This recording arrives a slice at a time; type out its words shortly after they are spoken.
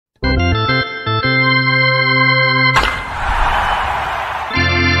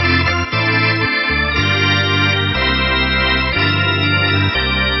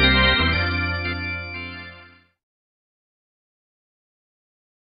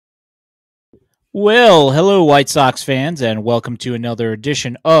Well, hello, White Sox fans, and welcome to another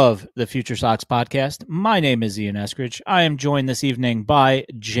edition of the FutureSox podcast. My name is Ian Eskridge. I am joined this evening by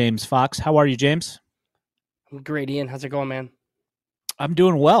James Fox. How are you, James? Great, Ian. How's it going, man? I'm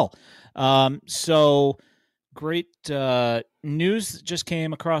doing well. So great news just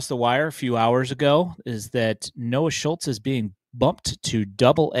came across the wire a few hours ago is that Noah Schultz is being bumped to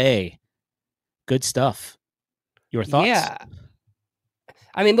Double-A. Good stuff. Your thoughts? Yeah.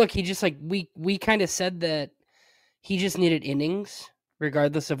 I mean, look, he just we kind of said that he just needed innings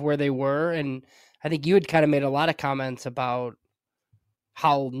regardless of where they were. And I think you had kind of made a lot of comments about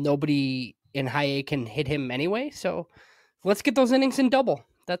how nobody in high A can hit him anyway. So let's get those innings in double.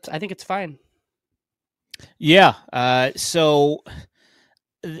 I think it's fine. Yeah. So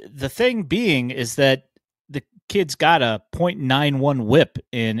the thing being is that the kid's got a .91 whip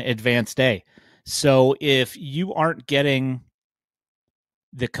in advanced A. So if you aren't getting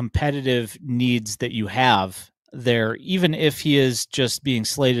the competitive needs that you have there, even if he is just being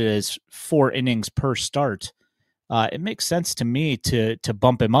slated as 4 innings per start, it makes sense to me to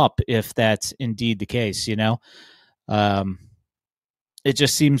bump him up if that's indeed the case. You know, it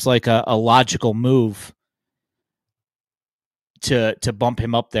just seems like a logical move to bump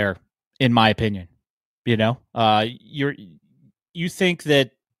him up there, in my opinion. You know, you think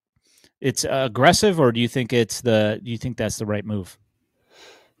that it's aggressive, or do you think that's the right move?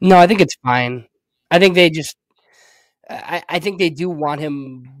 No, I think it's fine. I think I think they do want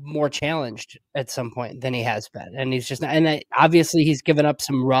him more challenged at some point than he has been. And he's just not, and obviously he's given up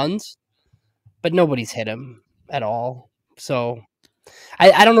some runs, but nobody's hit him at all. So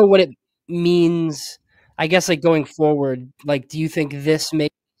I don't know what it means. I guess like going forward, like, do you think this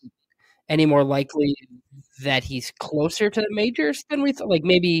makes any more likely that he's closer to the majors than we thought? Like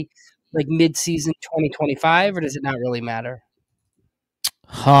maybe like mid-season 2025, or does it not really matter?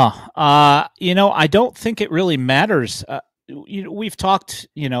 I don't think it really matters. We've talked,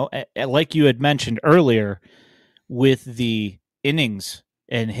 like you had mentioned earlier, with the innings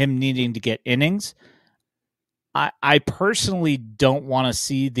and him needing to get innings. I personally don't want to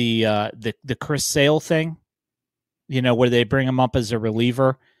see the Chris Sale thing, where they bring him up as a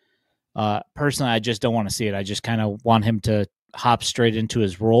reliever. Personally, I just don't want to see it. I just kind of want him to hop straight into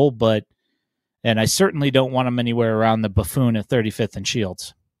his role, and I certainly don't want him anywhere around the buffoon at 35th and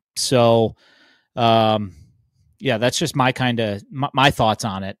Shields. So, that's just my my thoughts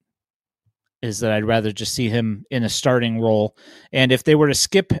on it, is that I'd rather just see him in a starting role. And if they were to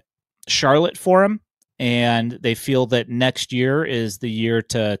skip Charlotte for him and they feel that next year is the year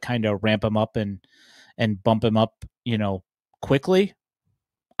to kind of ramp him up and bump him up, quickly,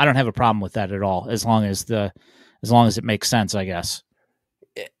 I don't have a problem with that at all, as long as it makes sense, I guess.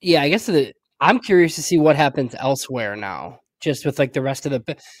 Yeah, I guess I'm curious to see what happens elsewhere now, just with like the rest of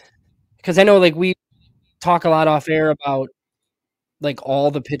because I know like we talk a lot off air about like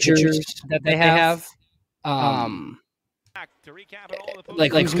all the pitchers that they have. Like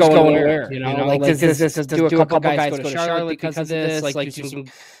who's going where? Like does do a couple guys go to Charlotte because of this? Like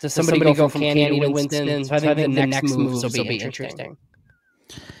does somebody go from Candy to Winston? So I think the next moves will be interesting.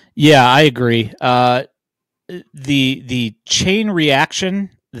 Yeah, I agree. The chain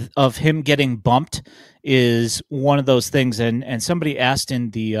reaction of him getting bumped is one of those things. And somebody asked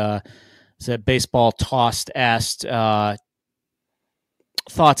in the Baseball Tossed asked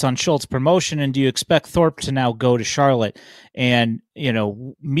thoughts on Schultz promotion, and do you expect Thorpe to now go to Charlotte? And,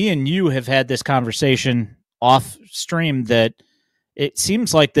 me and you have had this conversation off stream that it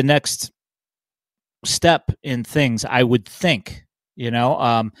seems like the next step in things, I would think.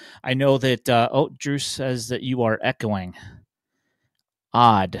 I know that Drew says that you are echoing.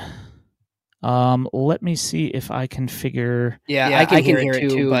 Odd. Let me see if I can figure. Yeah, I can hear it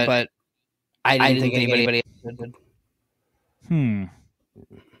too, but I didn't think anybody did.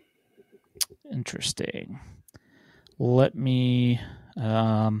 Interesting. Let me.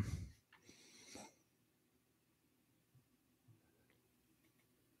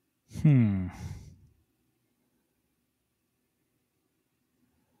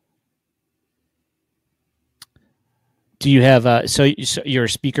 Do you have so your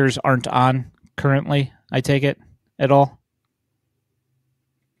speakers aren't on currently, I take it, at all?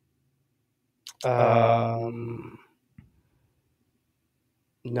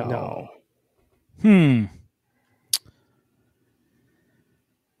 No.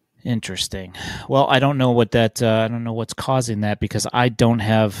 Interesting. Well, I don't know what that. I don't know what's causing that, because I don't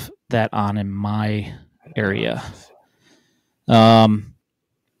have that on in my area.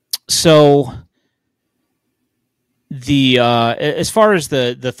 So the as far as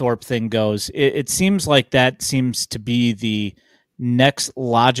the Thorpe thing goes, it seems like that seems to be the next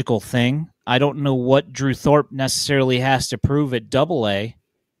logical thing I don't know what Drew Thorpe necessarily has to prove at Double-A.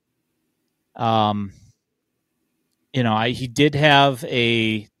 He did have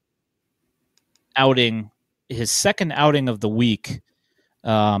a outing, his second outing of the week.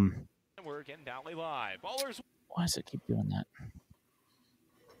 Why does it keep doing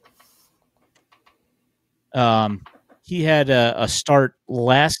that? He had a start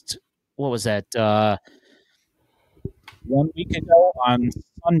last, what was that? 1 week ago on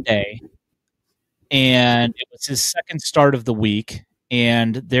Sunday, and it was his second start of the week.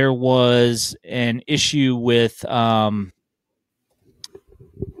 And there was an issue with very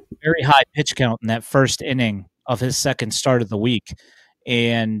high pitch count in that first inning of his second start of the week.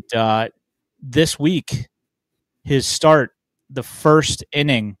 And this week, his start, the first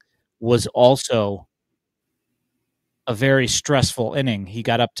inning, was also a very stressful inning. He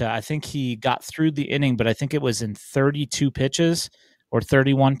got up to, I think he got through the inning, but I think it was in 32 pitches or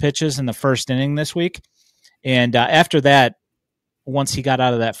 31 pitches in the first inning this week. And after that, once he got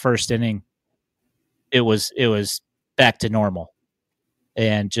out of that first inning, it was back to normal,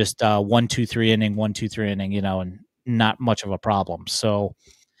 and just 1-2-3 inning, 1-2-3 inning, and not much of a problem. So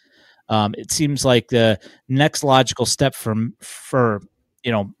it seems like the next logical step for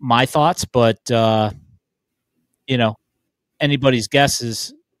my thoughts, but anybody's guess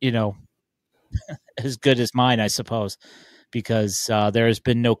is as good as mine, I suppose, because there has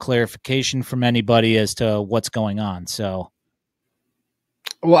been no clarification from anybody as to what's going on. So.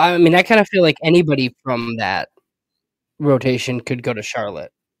 Well, I mean, I kind of feel like anybody from that rotation could go to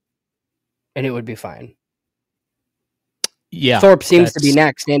Charlotte, and it would be fine. Yeah, Thorpe seems to be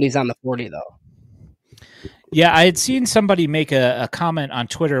next. Andy's on the 40, though. Yeah, I had seen somebody make a comment on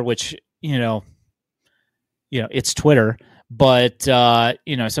Twitter, which it's Twitter, but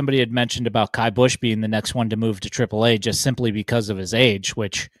somebody had mentioned about Kai Bush being the next one to move to AAA just simply because of his age,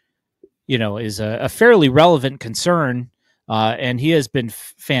 which is a fairly relevant concern. And he has been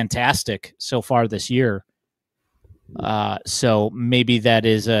fantastic so far this year. So maybe that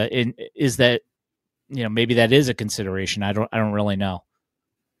is maybe that is a consideration. I don't really know.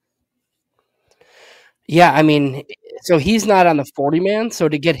 Yeah, I mean, so he's not on the 40-man. So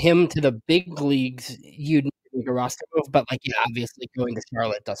to get him to the big leagues, you'd need to make a roster move. But obviously going to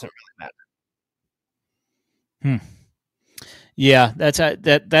Charlotte doesn't really matter. Yeah,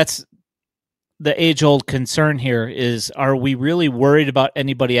 that's the age-old concern here is, are we really worried about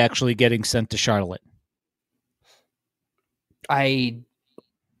anybody actually getting sent to Charlotte? I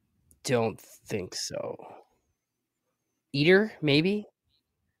don't think so. Eater, maybe?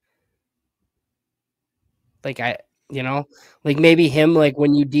 Maybe him,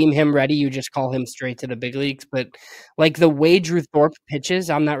 when you deem him ready, you just call him straight to the big leagues. But the way Drew Thorpe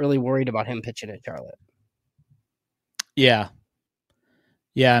pitches, I'm not really worried about him pitching at Charlotte. Yeah.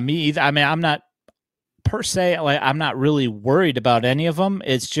 Yeah, me either. I mean, I'm not per se, I'm not really worried about any of them.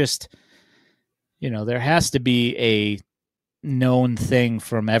 It's just, there has to be a known thing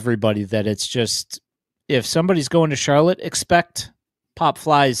from everybody that it's just, if somebody's going to Charlotte, expect pop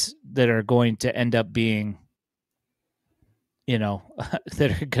flies that are going to end up being, that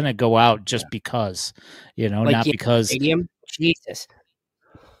are going to go out just because, not because. Stadium? Jesus.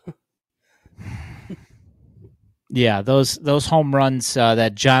 Yeah, those home runs,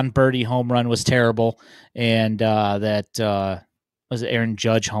 that John Birdie home run was terrible, and that was Aaron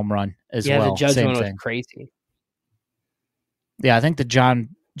Judge home run as well. Yeah, the Judge Same one thing. Was crazy. Yeah, I think the John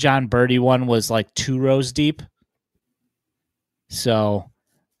Birdie one was 2 rows deep. So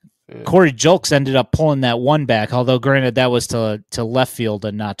Corey Julks ended up pulling that one back, although granted that was to left field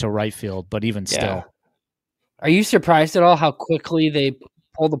and not to right field, but even still. Are you surprised at all how quickly they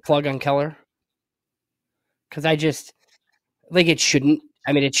pulled the plug on Keller? Because I just it shouldn't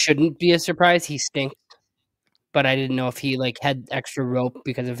be a surprise. He stinks, but I didn't know if he had extra rope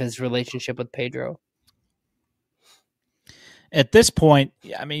because of his relationship with Pedro. At this point,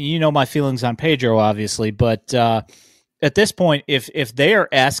 I mean, my feelings on Pedro, obviously, but at this point, if they are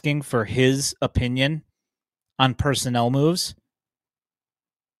asking for his opinion on personnel moves,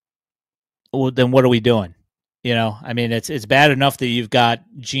 well, then what are we doing? I mean, it's bad enough that you've got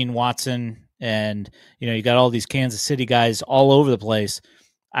Gene Watson and, you got all these Kansas City guys all over the place.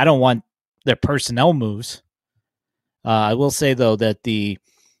 I don't want their personnel moves. I will say, though, that the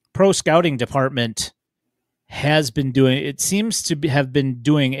pro scouting department seems to have been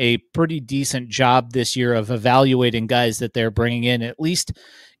doing a pretty decent job this year of evaluating guys that they're bringing in, at least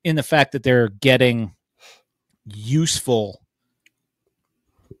in the fact that they're getting useful,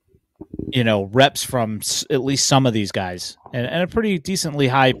 reps from at least some of these guys, and a pretty decently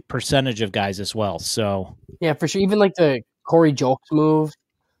high percentage of guys as well. So yeah, for sure. Even the Corey Julks move,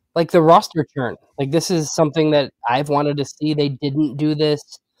 like the roster churn. Like this is something that I've wanted to see. They didn't do this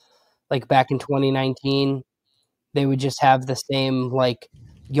like back in 2019. They would just have the same like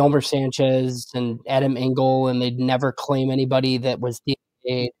Gilmer Sanchez and Adam Engel, and they'd never claim anybody that was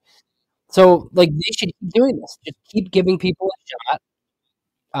DFA'd. So like they should keep doing this. Just keep giving people a shot,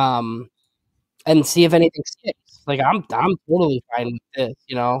 and see if anything sticks. Like I'm totally fine with this,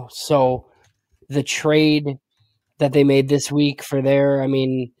 you know. So the trade that they made this week for their, I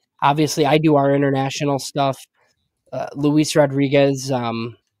mean, obviously I do our international stuff. Luis Rodriguez,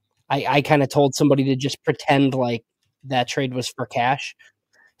 I kind of told somebody to just pretend like that trade was for cash.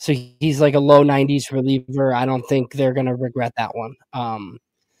 So he's like a low 90s reliever. I don't think they're going to regret that one.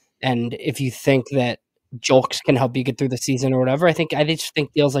 And if you think that Jolks can help you get through the season or whatever, I just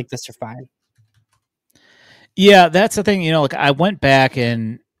think deals like this are fine. Yeah, that's the thing. You know, like I went back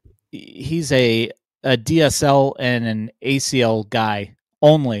and he's a DSL and an ACL guy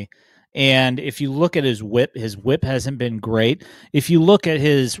only. And if you look at his whip hasn't been great. If you look at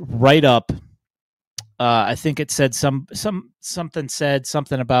his write up, I think it said something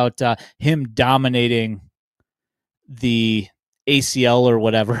about him dominating the ACL or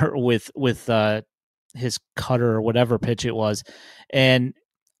whatever with his cutter or whatever pitch it was, and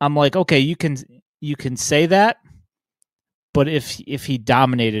I'm like, okay, you can say that, but if he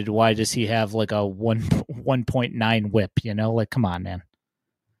dominated, why does he have like a 1.9 whip? You know, like come on, man.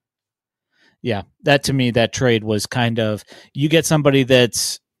 Yeah, that to me, that trade was kind of, you get somebody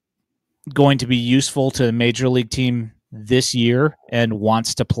that's going to be useful to a major league team this year and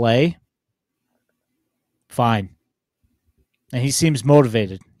wants to play, fine. And he seems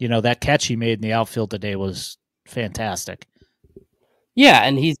motivated. You know, that catch he made in the outfield today was fantastic. Yeah,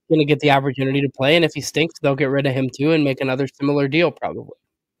 and he's going to get the opportunity to play, and if he stinks, they'll get rid of him too and make another similar deal probably.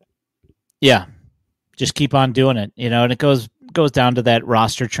 Yeah, just keep on doing it, you know, and it goes down to that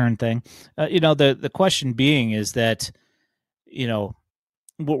roster churn thing. You know, the question being is that, you know,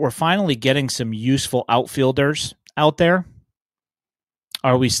 we're finally getting some useful outfielders out there.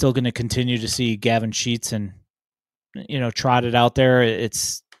 Are we still going to continue to see Gavin Sheets and, you know, trotted out there?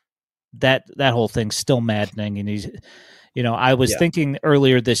 It's that whole thing's still maddening. And he's, you know, I was thinking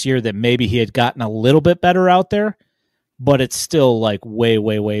earlier this year that maybe he had gotten a little bit better out there, but it's still like way,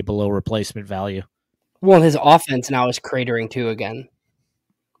 way, way below replacement value. Well, his offense now is cratering too again.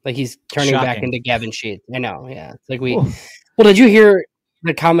 Like he's turning back into Gavin Sheets. I know, yeah. It's like well, did you hear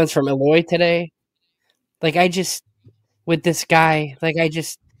the comments from Eloy today? Like with this guy, like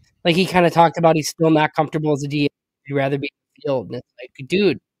he kind of talked about he's still not comfortable as a DH. He'd rather be in the field. And it's like,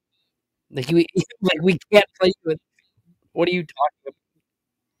 dude, we can't play with. What are you talking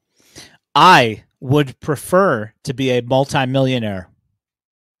about? I would prefer to be a multimillionaire.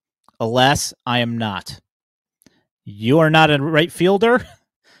 Alas, I am not. You are not a right fielder.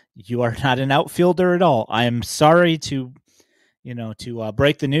 You are not an outfielder at all. I am sorry to, you know, to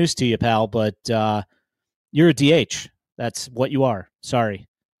break the news to you, pal, but you're a DH. That's what you are. Sorry.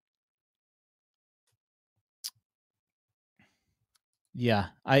 Yeah,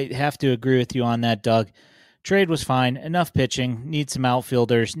 I have to agree with you on that, Doug. Trade was fine. Enough pitching. Need some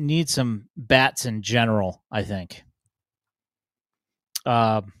outfielders. Need some bats in general, I think.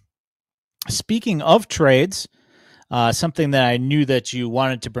 Speaking of trades, something that I knew that you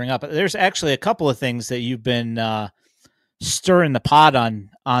wanted to bring up. There's actually a couple of things that you've been stirring the pot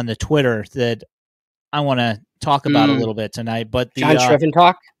on the Twitter that I want to talk about a little bit tonight. But the John Shriven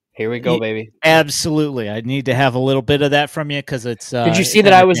talk. Here we go, baby. Absolutely, I need to have a little bit of that from you because it's. Did you see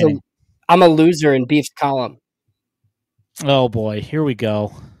that I'm a loser in Beef's column? Oh boy, here we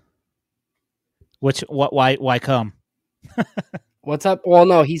go. Why come? What's up? Well,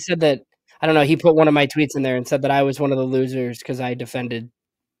 no, he said that, I don't know, he put one of my tweets in there and said that I was one of the losers because I defended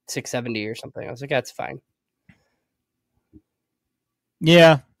 670 or something. I was like, that's fine.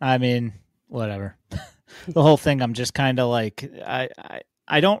 Yeah, I mean, whatever. The whole thing, I'm just kind of like,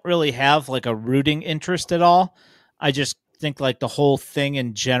 I don't really have like a rooting interest at all. I just think like the whole thing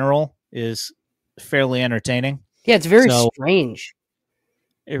in general is fairly entertaining. Yeah, it's very strange.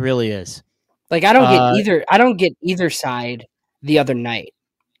 It really is. Like I don't get either side the other night.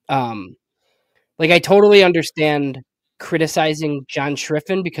 Like I totally understand criticizing John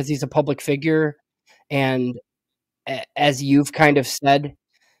Shriffen because he's a public figure, and as you've kind of said,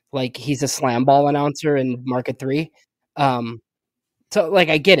 like he's a slam ball announcer in Market 3. So like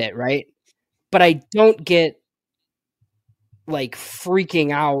I get it, right? But I don't get like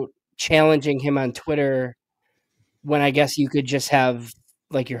freaking out challenging him on Twitter when I guess you could just have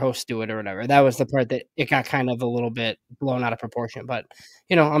like your host do it or whatever. That was the part that it got kind of a little bit blown out of proportion. But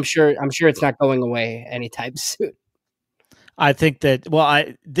you know, I'm sure it's not going away anytime soon. I think that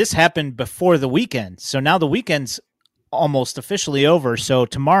this happened before the weekend, so now the weekend's almost officially over. So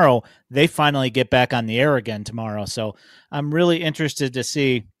tomorrow they finally get back on the air again tomorrow. So I'm really interested to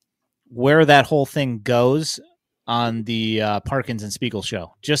see where that whole thing goes on the Parkins and Spiegel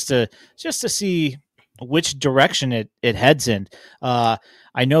show, just to see which direction it heads in. I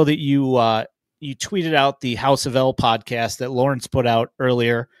know that you tweeted out the House of L podcast that Lawrence put out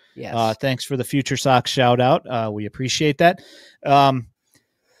earlier. Yes. Thanks for the FutureSox shout out. We appreciate that.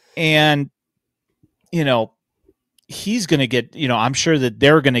 And he's going to get, I'm sure that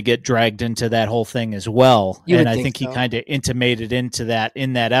they're going to get dragged into that whole thing as well. And I think he kind of intimated into that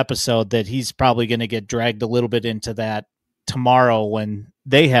in that episode that he's probably going to get dragged a little bit into that tomorrow when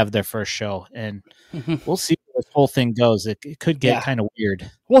they have their first show. And we'll see where this whole thing goes. It could get kind of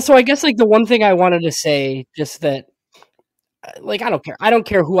weird. Well, so I guess like the one thing I wanted to say, just that, like, I don't care. I don't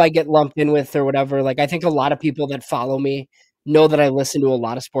care who I get lumped in with or whatever. Like, I think a lot of people that follow me know that I listen to a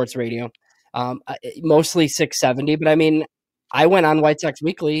lot of sports radio. Mostly 670, but I mean, I went on White Sox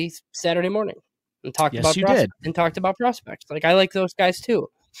Weekly Saturday morning and talked about prospects. Like, I like those guys too.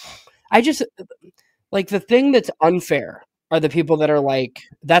 I just like the thing that's unfair are the people that are like,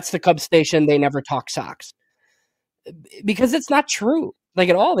 that's the Cubs station, they never talk Sox, because it's not true. Like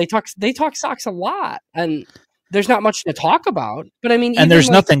at all. They talk Sox a lot, and there's not much to talk about. But I mean, and there's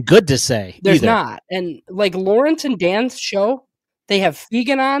nothing good to say. There's not. And like Lawrence and Dan's show, they have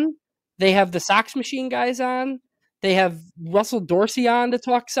Fegan on. They have the Sox Machine guys on. They have Russell Dorsey on to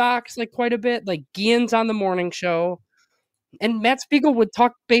talk Sox like quite a bit. Like Guillen's on the morning show. And Matt Spiegel would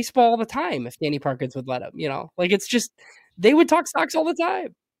talk baseball all the time if Danny Parkins would let him, Like it's just, they would talk Sox all the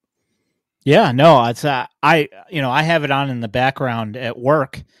time. Yeah, no, it's I have it on in the background at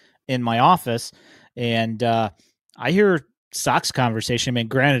work in my office, and I hear Sox conversation. I mean,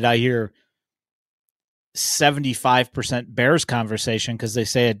 granted, I hear 75% Bears conversation because they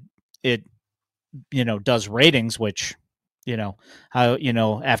say it does ratings, which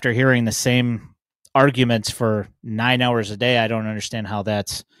after hearing the same arguments for 9 hours a day, I don't understand how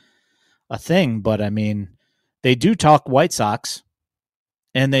that's a thing. But I mean, they do talk White Sox,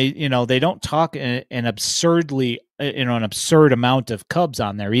 and they don't talk an absurd amount of Cubs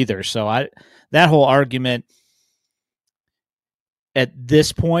on there either. So that whole argument at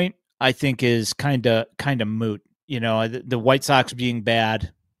this point, I think, is kind of moot. The White Sox being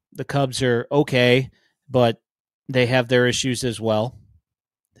bad, the Cubs are okay, but they have their issues as well.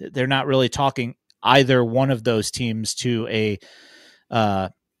 They're not really talking either one of those teams to a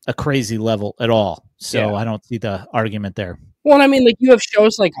crazy level at all. So I don't see the argument there. Well, I mean, like you have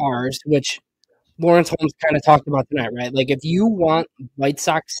shows like ours, which Lawrence Holmes kind of talked about tonight, right? Like if you want White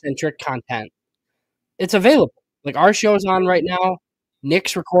Sox-centric content, it's available. Like our show's on right now.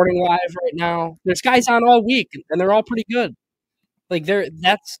 Nick's recording live right now. There's guys on all week, and they're all pretty good. Like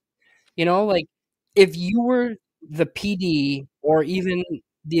that's, like if you were the PD or even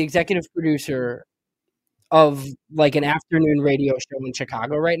the executive producer of like an afternoon radio show in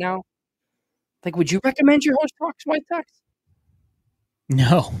Chicago right now, like, would you recommend your host talks White Sox?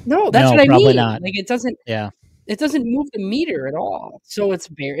 No, that's what I mean. Not. Like it doesn't move the meter at all. So it's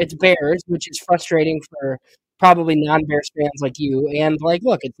Bears, which is frustrating for probably non-Bears fans like you. And like,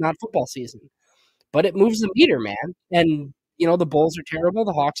 look, it's not football season, but it moves the meter, man. And the Bulls are terrible,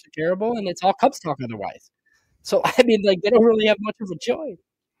 the Hawks are terrible, and it's all Cubs talk otherwise. So I mean, like, they don't really have much of a choice.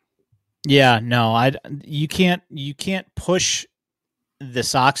 Yeah, no, you can't push the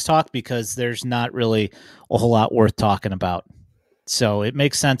Sox talk because there's not really a whole lot worth talking about. So it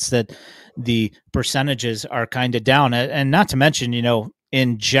makes sense that the percentages are kind of down, and not to mention,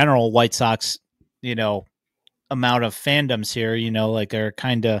 in general, White Sox, amount of fandoms here, like are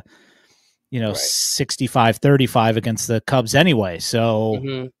kind of, right. 65-35 against the Cubs anyway.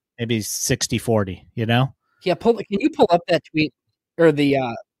 So maybe 60-40, Yeah. Can you pull up that tweet or the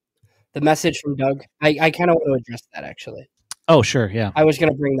message from Doug? I kind of want to address that actually. Oh, sure. Yeah. I was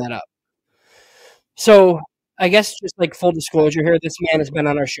going to bring that up. So I guess just like full disclosure here, this man has been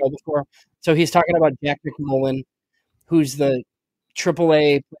on our show before. So he's talking about Jack McMullen, who's the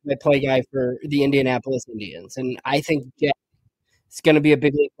AAA play guy for the Indianapolis Indians. And I think Jack is going to be a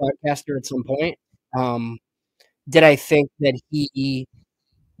big league broadcaster at some point. Did I think that he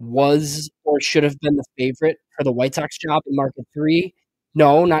was or should have been the favorite for the White Sox job in Market 3?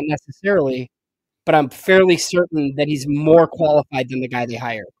 No, not necessarily. But I'm fairly certain that he's more qualified than the guy they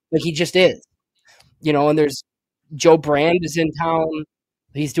hired. Like, he just is. And there's Joe Brand is in town.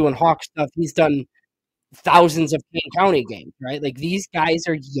 He's doing Hawk stuff. He's done thousands of Kane County games, right? Like, these guys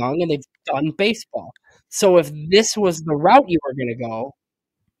are young and they've done baseball. So if this was the route you were going to go,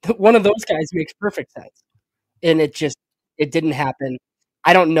 one of those guys makes perfect sense. And it just, It didn't happen.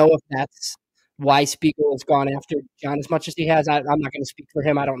 I don't know if that's why Spiegel has gone after John as much as he has. I'm not going to speak for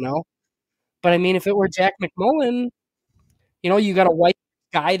him. I don't know. But I mean, if it were Jack McMullen, you got a white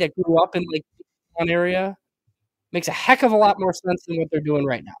guy that grew up in like one area, makes a heck of a lot more sense than what they're doing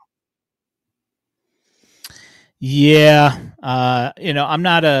right now. Yeah, I'm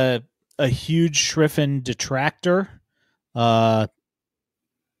not a huge Schriffen detractor, but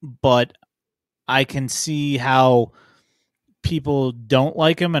I can see how people don't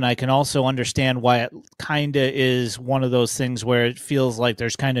like him, and I can also understand why it kind of is one of those things where it feels like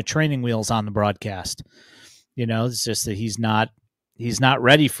there's kind of training wheels on the broadcast. It's just that he's not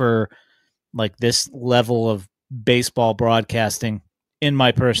ready for like this level of baseball broadcasting, in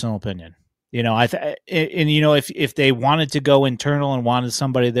my personal opinion. If they wanted to go internal and wanted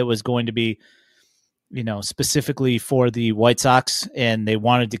somebody that was going to be, specifically for the White Sox, and they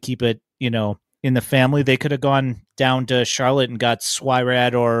wanted to keep it, in the family, they could have gone down to Charlotte and got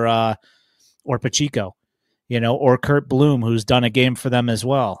Swirad or Pacheco, or Kurt Bloom, who's done a game for them as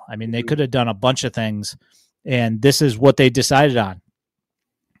well. I mean, they could have done a bunch of things, and this is what they decided on.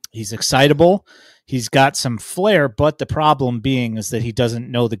 He's excitable. He's got some flair, but the problem being is that he doesn't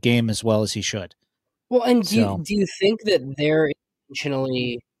know the game as well as he should. Well, and do you think that they're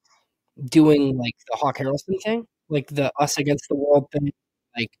intentionally doing like the Hawk Harrelson thing, like the us against the world thing,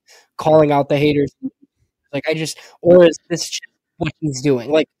 like calling out the haters? Like or is this just what he's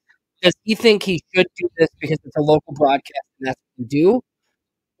doing? Like, does he think he should do this because it's a local broadcast and that's what you do,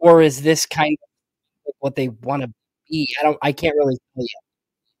 or is this kind of like what they want to be? I can't really tell you.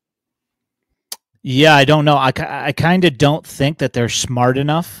 Yeah, I don't know. I kind of don't think that they're smart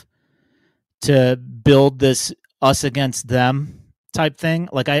enough to build this us against them type thing.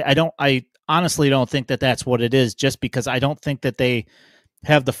 Like, I honestly don't think that that's what it is, just because I don't think that they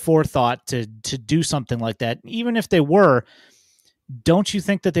have the forethought to do something like that. Even if they were, don't you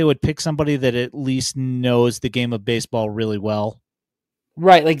think that they would pick somebody that at least knows the game of baseball really well?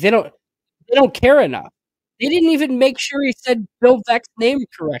 Right. Like, they don't care enough. They didn't even make sure he said Bill Veck's name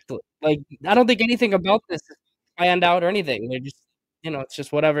correctly. Like, I don't think anything about this is planned out or anything. They're just, it's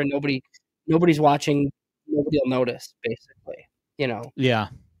just whatever. Nobody's watching. Nobody will notice, basically. Yeah.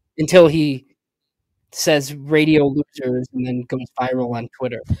 Until he says radio losers and then goes viral on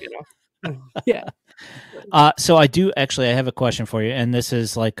Twitter. Yeah. So I have a question for you, and this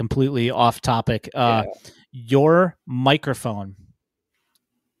is like completely off topic. Your microphone,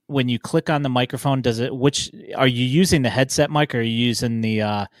 when you click on the microphone, which are you using, the headset mic, or are you using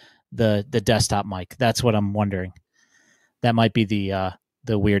the desktop mic? That's what I'm wondering. That might be the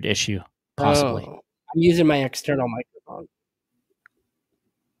weird issue, possibly. I'm using my external microphone.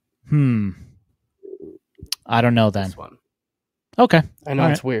 I don't know then. This one. Okay. I know.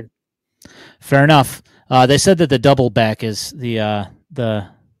 It's weird. Fair enough. They said that the double back is the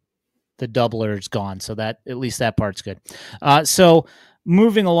doubler is gone, so that at least that part's good. So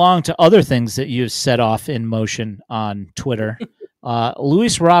moving along to other things that you've set off in motion on Twitter,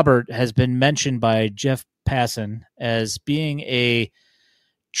 Luis Robert has been mentioned by Jeff Passan as being a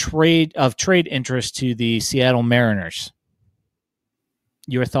trade interest to the Seattle Mariners.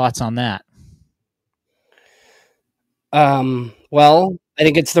 Your thoughts on that? Well, I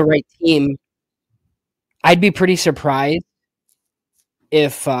think it's the right team. I'd be pretty surprised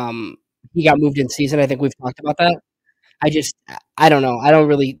if he got moved in season. I think we've talked about that. I don't know. I don't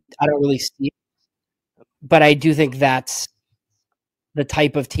really see it. But I do think that's the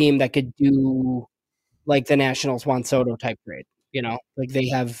type of team that could do like the Nationals Juan Soto type trade. Like they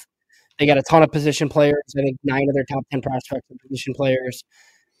got a ton of position players. I think 9 of their top 10 prospects are position players.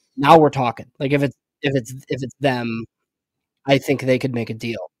 Now we're talking. Like if it's them, I think they could make a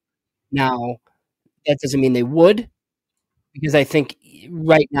deal. Now, that doesn't mean they would, because I think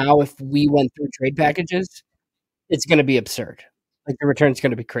right now, if we went through trade packages, it's going to be absurd. Like the return's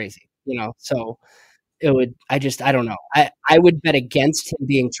going to be crazy, So it would. I don't know. I would bet against him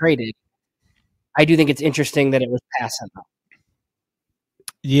being traded. I do think it's interesting that it was Passan.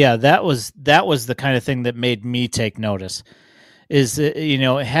 Yeah, that was the kind of thing that made me take notice. Is that,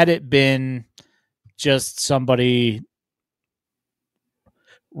 had it been just somebody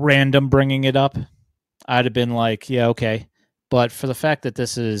random bringing it up, I'd have been like, yeah, okay. But for the fact that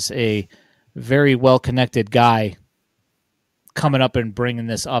this is a very well-connected guy coming up and bringing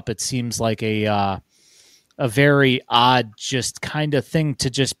this up, it seems like a very odd, just kind of thing to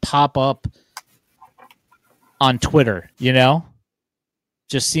just pop up on Twitter.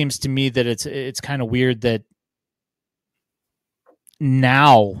 Just seems to me that it's kind of weird that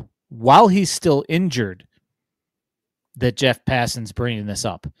now, while he's still injured, that Jeff Passan's bringing this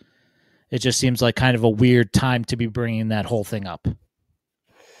up. it just seems like kind of a weird time to be bringing that whole thing up.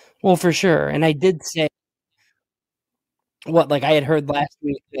 Well, for sure. And I did say like I had heard last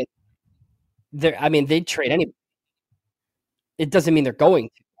week that they'd trade anybody. It doesn't mean they're going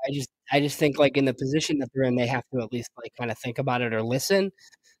to. I just think like in the position that they're in, they have to at least like kind of think about it or listen.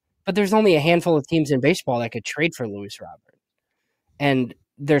 But there's only a handful of teams in baseball that could trade for Luis Robert. And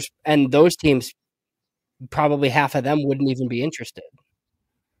those teams, probably half of them wouldn't even be interested.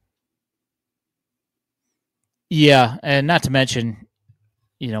 Yeah, and not to mention,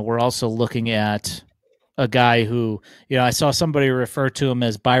 we're also looking at a guy who, I saw somebody refer to him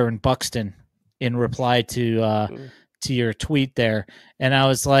as Byron Buxton in reply to your tweet there, and I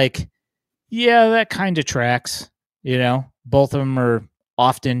was like, yeah, that kind of tracks. Both of them are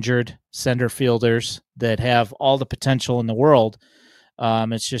oft injured center fielders that have all the potential in the world.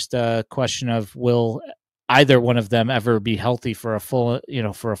 It's just a question of will either one of them ever be healthy for a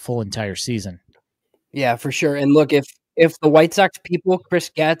full entire season. Yeah, for sure. And look, if the White Sox people, Chris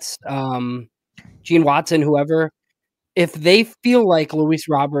Getz, Gene Watson, whoever, if they feel like Luis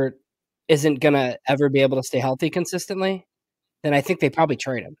Robert isn't going to ever be able to stay healthy consistently, then I think they probably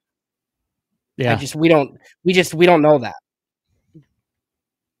trade him. Yeah. We don't know that.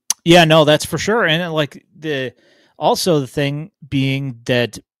 Yeah, no, that's for sure. And like the thing being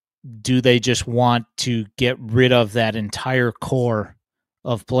that do they just want to get rid of that entire core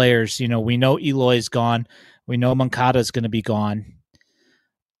of players? We know Eloy's gone. We know Moncada's going to be gone.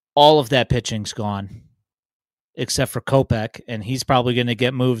 All of that pitching's gone, except for Kopech, and he's probably going to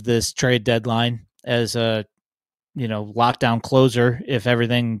get moved this trade deadline as a lockdown closer if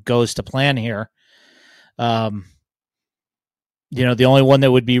everything goes to plan here. The only one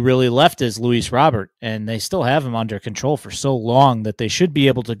that would be really left is Luis Robert, and they still have him under control for so long that they should be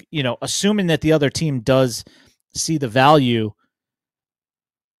able to, assuming that the other team does see the value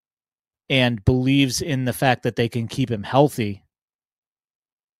and believes in the fact that they can keep him healthy,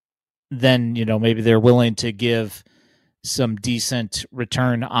 then, maybe they're willing to give some decent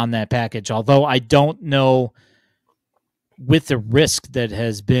return on that package. Although I don't know, with the risk that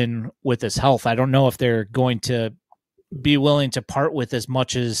has been with his health, I don't know if they're going to be willing to part with as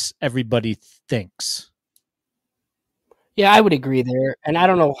much as everybody thinks. Yeah, I would agree there. And I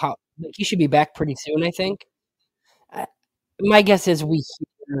don't know how he should be back pretty soon, I think. My guess is we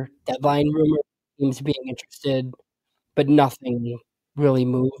hear deadline rumors, teams being interested, but nothing really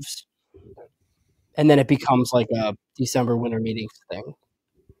moves. And then it becomes like a December winter meetings thing.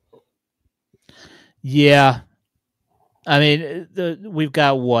 Yeah. I mean, we've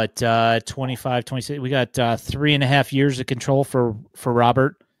got what, 25, 26, we got 3.5 years of control for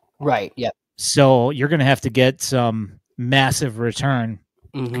Robert. Right. Yep. So you're going to have to get some massive return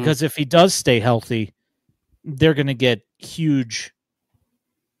because if he does stay healthy, they're going to get huge,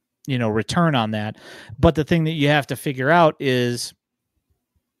 return on that. But the thing that you have to figure out is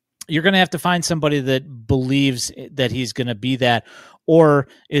you're going to have to find somebody that believes that he's going to be that, or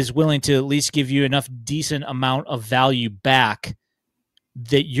is willing to at least give you enough decent amount of value back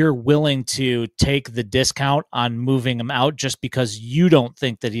that you're willing to take the discount on moving him out just because you don't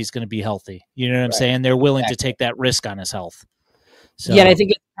think that he's going to be healthy. You know what I'm saying? They're willing to take that risk on his health. So, yeah, and I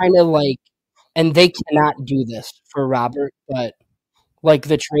think it's kind of like, and they cannot do this for Robert, but like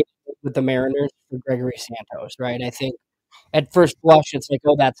the trade with the Mariners for Gregory Santos, right? I think at first blush, it's like,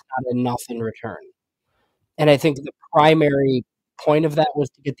 oh, that's not enough in return. And I think the primary point of that was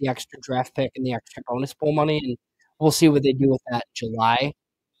to get the extra draft pick and the extra bonus pool money, and we'll see what they do with that in July.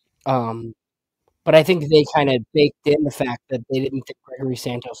 But I think they kind of baked in the fact that they didn't think Gregory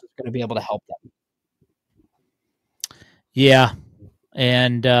Santos was going to be able to help them. Yeah.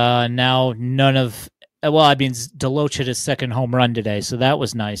 And now Deloach hit his second home run today, so that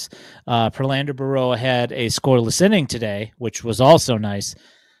was nice. Prelander Baroa had a scoreless inning today, which was also nice.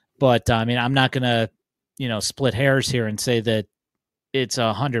 But, I'm not going to, split hairs here and say that it's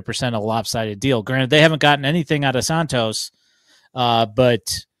 100% a lopsided deal. Granted, they haven't gotten anything out of Santos,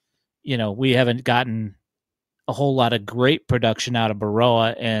 but, we haven't gotten a whole lot of great production out of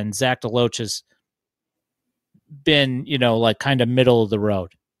Baroa, and Zach Deloach has been, like kind of middle of the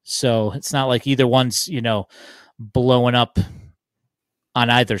road. So it's not like either one's, blowing up on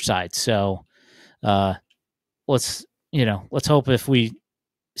either side. So let's hope if we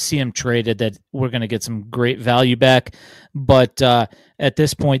see him traded that we're going to get some great value back. But at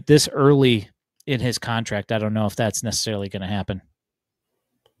this point, this early in his contract, I don't know if that's necessarily going to happen.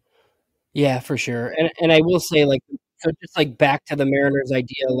 Yeah, for sure. And I will say, so just back to the Mariners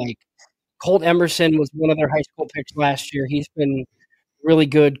idea, Colt Emerson was one of their high school picks last year. He's been really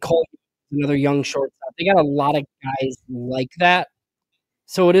good. Colt, another young shortstop. They got a lot of guys like that.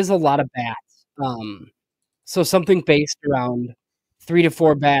 So it is a lot of bats. So something based around 3 to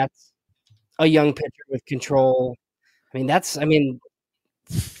 4 bats, a young pitcher with control. I mean,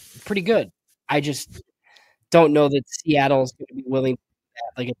 pretty good. I just don't know that Seattle is going to be willing to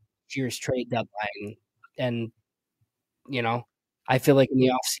have like a year's trade deadline. And, you know, I feel like in the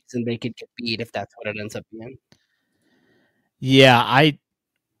offseason they could get beat if that's what it ends up being. Yeah,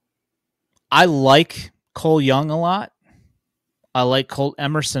 I like Cole Young a lot. I like Colt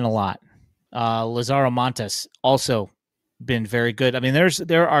Emerson a lot. Lazaro Montes also been very good. I mean,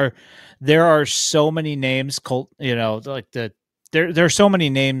 there are so many names. Colt, there are so many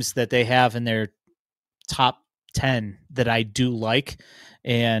names that they have in their top 10 that I do like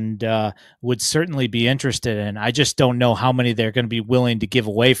and would certainly be interested in. I just don't know how many they're going to be willing to give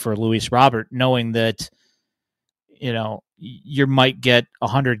away for Luis Robert, knowing that you might get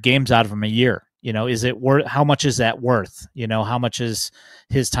 100 games out of him a year. Is it worth? How much is that worth? How much is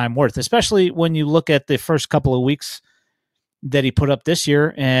his time worth? Especially when you look at the first couple of weeks that he put up this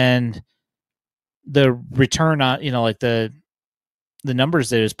year and the return on, like the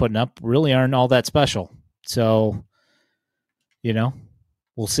numbers that he was putting up really aren't all that special. So,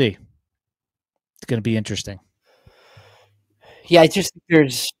 we'll see. It's going to be interesting. Yeah, I just think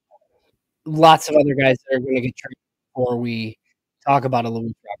there's lots of other guys that are going to get traded before we talk about a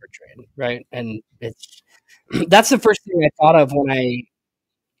Luis Robert trade, right? And that's the first thing I thought of when I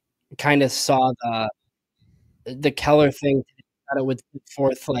kind of saw the Keller thing. That it would put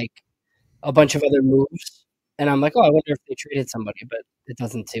forth like a bunch of other moves, and I'm like, oh, I wonder if they traded somebody, but it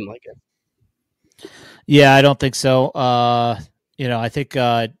doesn't seem like it. Yeah, I don't think so. I think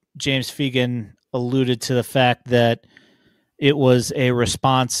James Fegan alluded to the fact that it was a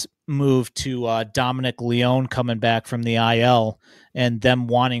response move to Dominic Leone coming back from the IL and them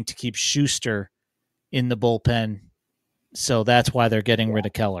wanting to keep Schuster in the bullpen. So that's why they're getting rid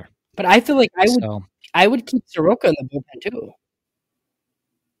of Keller. But I feel like I would keep Soroka in the bullpen too.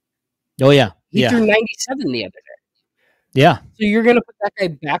 Oh yeah. He threw 97 the other day. Yeah. So you're gonna put that guy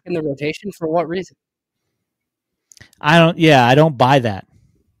back in the rotation for what reason? I don't buy that.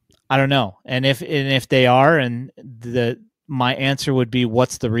 I don't know. And if they are, and my answer would be,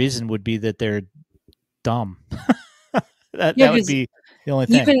 what's the reason? Would be that they're dumb. that would be the only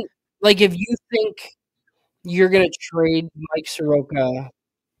thing. Even like if you think you're gonna trade Mike Soroka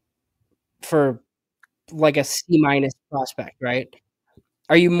for like a C- prospect, right?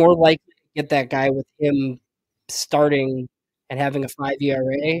 Are you more likely to get that guy with him starting and having a 5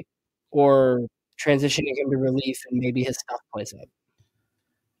 ERA, or transitioning him to relief and maybe his stuff plays up?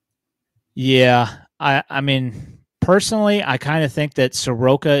 Yeah, I mean, personally, I kind of think that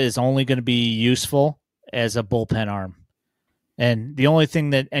Soroka is only going to be useful as a bullpen arm. And the only thing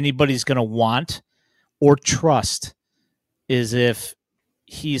that anybody's going to want or trust is if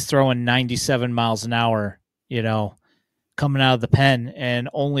he's throwing 97 miles an hour, coming out of the pen and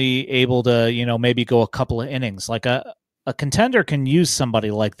only able to, maybe go a couple of innings. Like a contender can use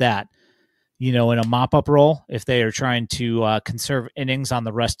somebody like that, in a mop-up role if they are trying to conserve innings on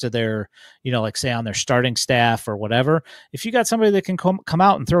the rest of their, like say on their starting staff or whatever. If you got somebody that can come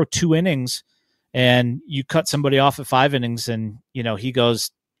out and throw 2 innings and you cut somebody off at 5 innings and, he goes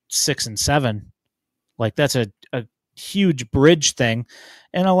 6 and 7, like that's a huge bridge thing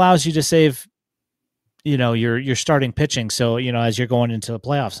and allows you to save, your starting pitching. So, as you're going into the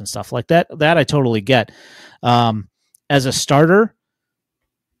playoffs and stuff like that I totally get. As a starter,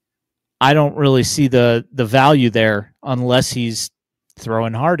 I don't really see the value there unless he's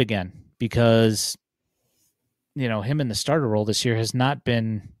throwing hard again, because him in the starter role this year has not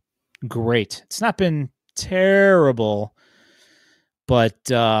been great. It's not been terrible, but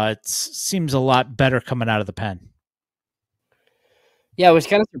it seems a lot better coming out of the pen. Yeah, I was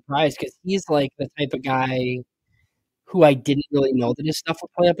kind of surprised because he's like the type of guy who I didn't really know that his stuff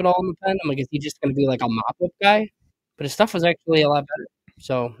would play up at all in the pen. I'm like, is he just going to be like a mop-up guy? But his stuff was actually a lot better.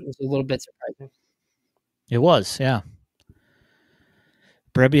 So it was a little bit surprising. It was, yeah.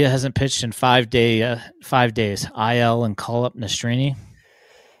 Brebbia hasn't pitched in 5 days. IL and call up Nastrini.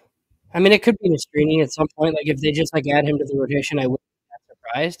 I mean, it could be Nastrini at some point. Like if they just like add him to the rotation, I wouldn't be that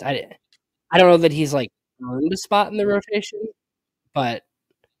surprised. I don't know that he's like earned a spot in the rotation, but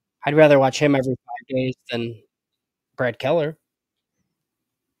I'd rather watch him every 5 days than Brad Keller.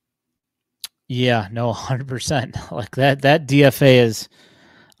 Yeah, no, 100%. Like that DFA is,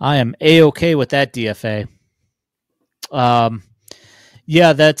 I am A-okay with that DFA.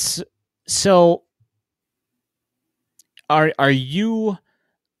 Yeah, that's so. Are you?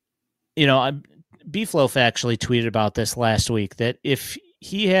 Beefloaf actually tweeted about this last week, that if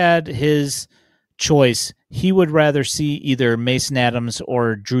he had his choice, he would rather see either Mason Adams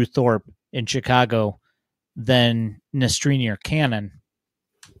or Drew Thorpe in Chicago than Nastrini or Cannon.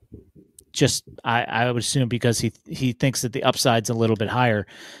 Just I would assume because he thinks that the upside's a little bit higher.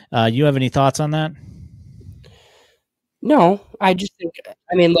 You have any thoughts on that? No, I just think.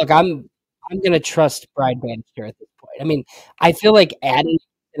 I mean, look, I'm going to trust Bride Bannister at this point. I mean, I feel like adding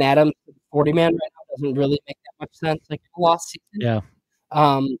an Adams to the 40-man right now doesn't really make that much sense. Like a lost season. Yeah.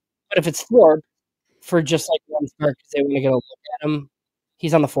 But if it's Thorpe for just like one start because they want to get a look at him,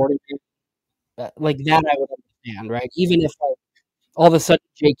 he's on the 40-man. Like that, I would understand, right? Even if like all of a sudden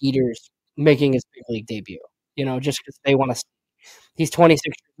Jake Eater's making his big league debut, just because they want to. He's 26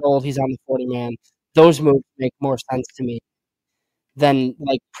 years old. He's on the 40-man. Those moves make more sense to me than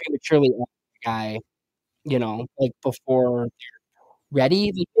like prematurely a guy, like before they're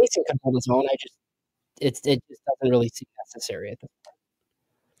ready. Like Mason can hold his own. It just doesn't really seem necessary at this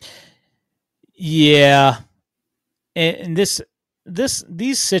point. Yeah, and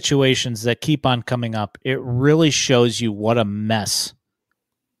these situations that keep on coming up, it really shows you what a mess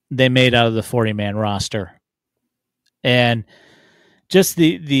they made out of the 40-man roster, and just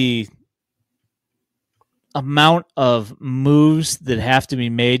the amount of moves that have to be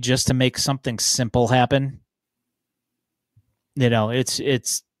made just to make something simple happen.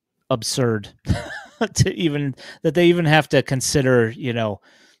 It's absurd that they even have to consider,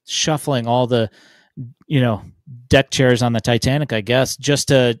 shuffling all the, deck chairs on the Titanic, I guess, just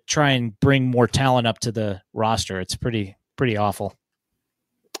to try and bring more talent up to the roster. It's pretty awful.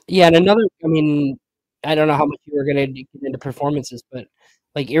 Yeah, and I mean, I don't know how much you were going to get into performances, but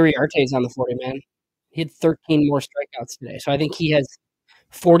like Iriarte is on the 40-man. He had 13 more strikeouts today. So I think he has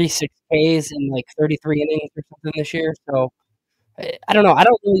 46 Ks in like 33 innings or something this year. So I don't know. I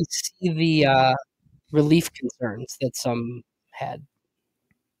don't really see the relief concerns that some had.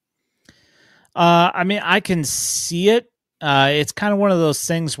 I mean, I can see it. It's kind of one of those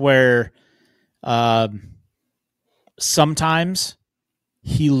things where sometimes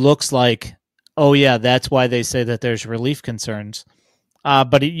he looks like, oh, yeah, that's why they say that there's relief concerns.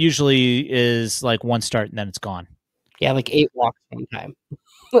 But it usually is like one start and then it's gone. Yeah, like 8 walks one time.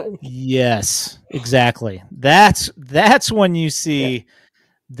 Yes, exactly. That's when you see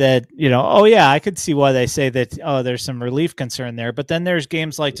that, oh yeah, I could see why they say that, oh, there's some relief concern there. But then there's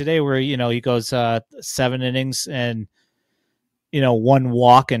games like today where, he goes 7 innings and, 1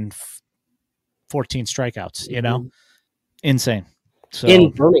 walk and 14 strikeouts, insane. So in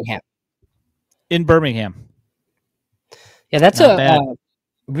Birmingham. Yeah, that's a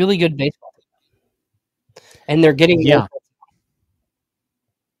really good baseball team. And they're getting yeah.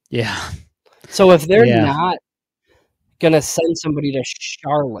 So if they're not going to send somebody to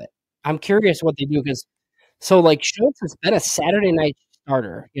Charlotte, I'm curious what they do because like Schultz has been a Saturday night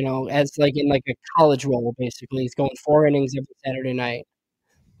starter, as like in like a college role basically. He's going 4 innings every Saturday night.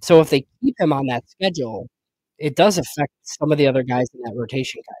 So if they keep him on that schedule, it does affect some of the other guys in that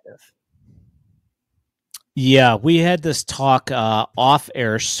rotation kind of. Yeah, we had this talk off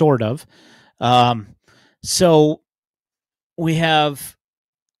air, sort of. So we have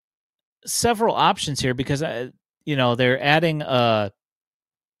several options here because, they're adding a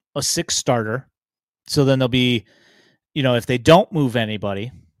 6th starter. So then they'll be, if they don't move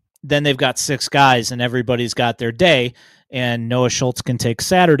anybody, then they've got 6 guys and everybody's got their day. And Noah Schultz can take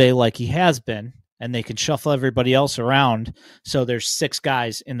Saturday like he has been, and they can shuffle everybody else around. So there's 6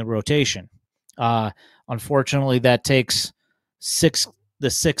 guys in the rotation. Unfortunately, that takes the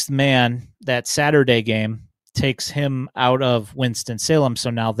 6th man. That Saturday game takes him out of Winston-Salem.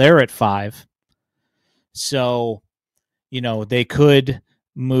 So now they're at 5. So, they could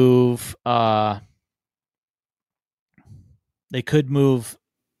move,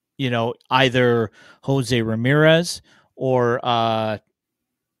 either Jose Ramirez or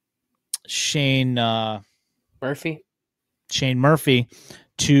Shane Murphy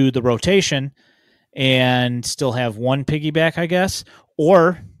to the rotation and still have 1 piggyback, I guess.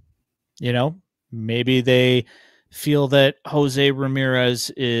 Or, maybe they feel that Jose Ramirez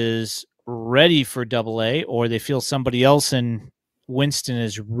is ready for Double-A, or they feel somebody else in Winston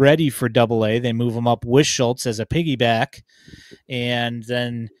is ready for Double-A. They move him up with Schultz as a piggyback, and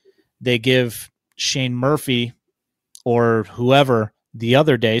then they give Shane Murphy or whoever the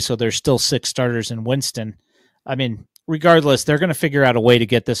other day. So there's still 6 starters in Winston. I mean, regardless, they're going to figure out a way to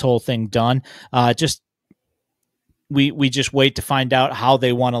get this whole thing done. We just wait to find out how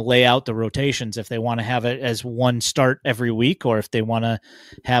they want to lay out the rotations, if they want to have it as 1 start every week, or if they want to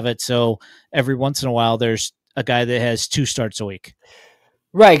have it so every once in a while there's a guy that has 2 starts a week.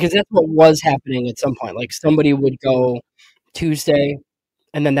 Right, because that's what was happening at some point. Like somebody would go Tuesday,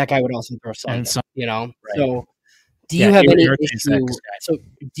 and then that guy would also throw Sunday. And you know. Right. So do Yeah, you have any Iriarte's that issue? guy. So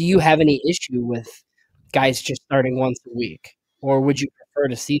do you have any issue with guys just starting once a week, or would you prefer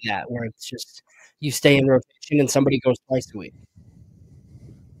to see that where it's just you stay in rotation and somebody goes twice a week?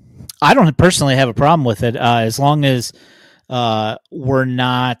 I don't personally have a problem with it as long as we're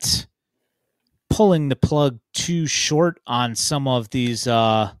not pulling the plug too short on some of these,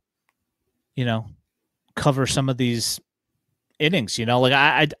 cover some of these innings. Like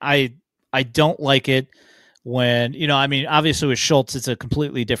I don't like it when I mean, obviously with Schultz, it's a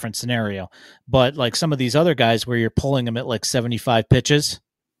completely different scenario. But like some of these other guys where you're pulling them at like 75 pitches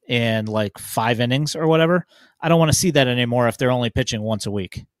and like 5 innings or whatever, I don't want to see that anymore if they're only pitching once a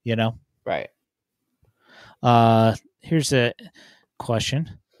week. Right. Here's a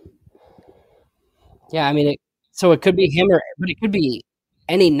question. Yeah, I mean, so it could be him, but it could be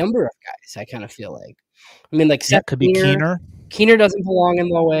any number of guys. I kind of feel like. I mean, like Seth Could be Keener. Keener doesn't belong in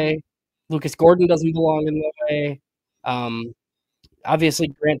low A. Lucas Gordon doesn't belong in low A. Obviously,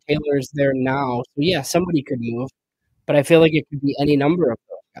 Grant Taylor's there now, so yeah, somebody could move. But I feel like it could be any number of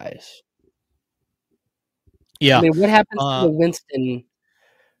those guys. Yeah. I mean, what happens to the Winston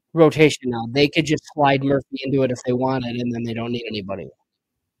rotation now? They could just slide Murphy into it if they wanted, and then they don't need anybody.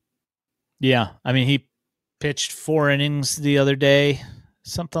 Yeah, I mean, he pitched 4 innings the other day,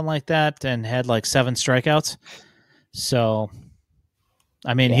 something like that, and had like 7 strikeouts. So,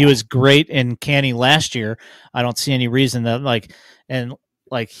 I mean, he was great in Canny last year. I don't see any reason that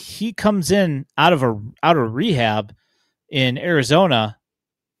he comes in out of rehab in Arizona,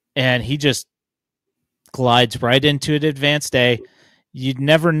 and he just glides right into an advanced day. You'd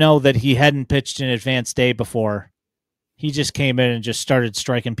never know that he hadn't pitched an advanced day before. He just came in and just started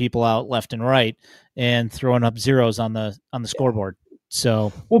striking people out left and right and throwing up zeros on the scoreboard.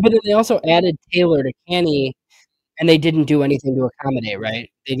 So but then they also added Taylor to Canny, and they didn't do anything to accommodate,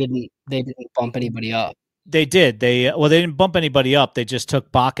 right? They didn't bump anybody up. They did. They didn't bump anybody up. They just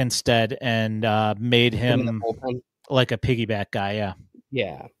took Bach instead and made him like a piggyback guy. Yeah.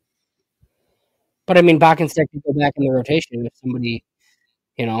 Yeah. But I mean, Bach instead could go back in the rotation if somebody,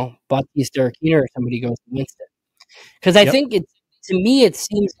 Bautista or Keener or somebody goes to Winston. Because I think to me, it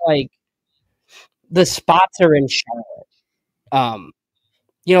seems like the spots are in Charlotte.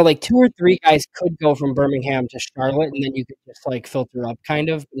 Like 2 or 3 guys could go from Birmingham to Charlotte, and then you could just like filter up kind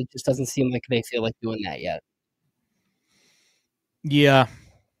of. But it just doesn't seem like they feel like doing that yet. Yeah.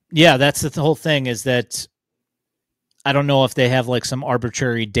 Yeah, that's the whole thing is that I don't know if they have like some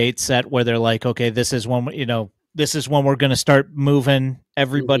arbitrary date set where they're like, okay, this is when we're going to start moving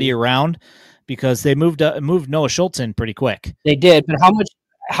everybody around, because they moved Noah Schultz in pretty quick. They did, but how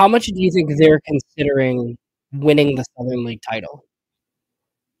much do you think they're considering winning the Southern League title?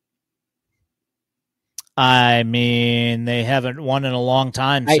 I mean, they haven't won in a long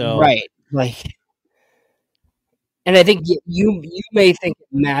time, so right. And I think you may think it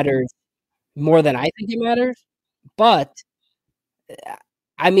matters more than I think it matters, but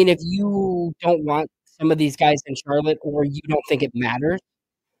I mean, if you don't want some of these guys in Charlotte, or you don't think it matters,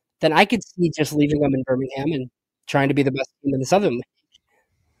 then I could see just leaving them in Birmingham and trying to be the best team in the Southern League.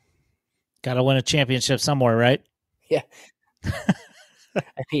 Got to win a championship somewhere, right? Yeah. I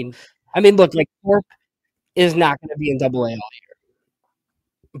mean, look, like Thorpe is not going to be in AA all year.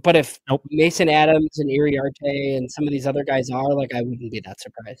 But if Mason Adams and Iriarte and some of these other guys are, like, I wouldn't be that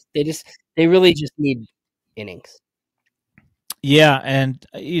surprised. They really just need innings. Yeah, and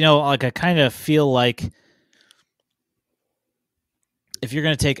I kind of feel like if you're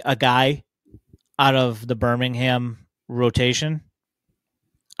going to take a guy out of the Birmingham rotation,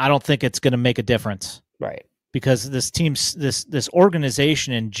 I don't think it's going to make a difference. Right. Because this team's this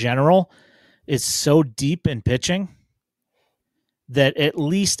organization in general is so deep in pitching that at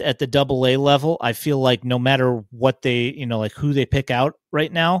least at the AA level, I feel like no matter what they, like who they pick out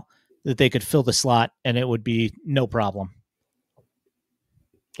right now, that they could fill the slot and it would be no problem.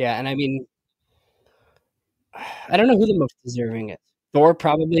 Yeah, and I mean, I don't know who the most deserving is. Thor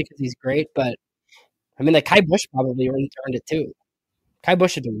probably, because he's great, but I mean, like Kai Bush probably earned it too. Kai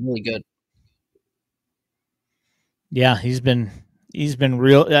Bush has been really good. Yeah, he's been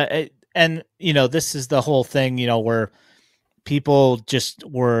real, and this is the whole thing, where people just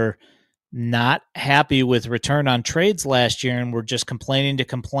were not happy with return on trades last year and were just complaining to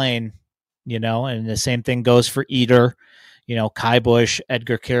complain, and the same thing goes for Eater. Kai Bush,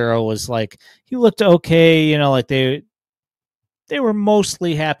 Edgar Caro was like, he looked okay, like they were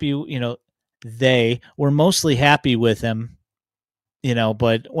mostly happy, they were mostly happy with him,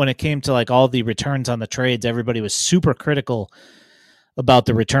 but when it came to like all the returns on the trades, everybody was super critical about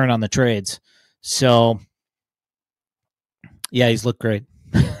the return on the trades. So yeah, he's looked great.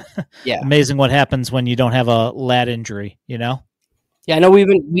 Yeah. Amazing what happens when you don't have a lat injury, you know? Yeah, I know we've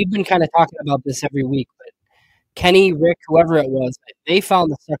been kind of talking about this every week, but Kenny, Rick, whoever it was, they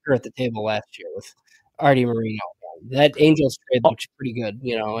found the sucker at the table last year with Artie Marino. That Angels trade looks pretty good,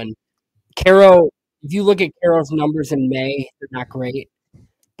 and Caro, if you look at Caro's numbers in May, they're not great.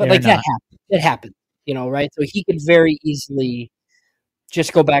 But They're like that not. happened. It happened, right? So he could very easily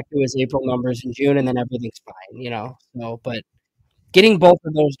just go back to his April numbers in June and then everything's fine. So but getting both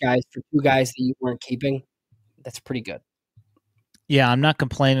of those guys for two guys that you weren't keeping, that's pretty good. Yeah, I'm not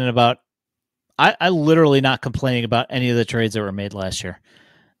complaining about I literally not complaining about any of the trades that were made last year.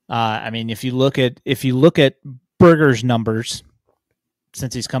 I mean, if you look at Berger's numbers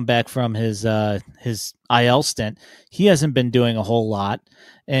since he's come back from his IL stint, he hasn't been doing a whole lot.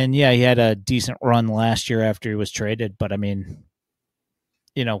 And yeah, he had a decent run last year after he was traded, but I mean,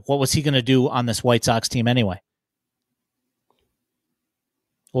 what was he going to do on this White Sox team anyway?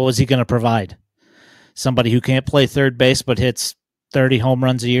 What was he going to provide? Somebody who can't play third base but hits 30 home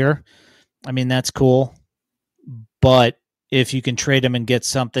runs a year? I mean, that's cool. But if you can trade him and get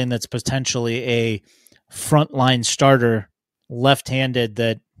something that's potentially a frontline starter, left-handed,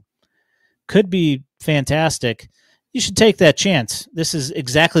 that could be fantastic, you should take that chance. This is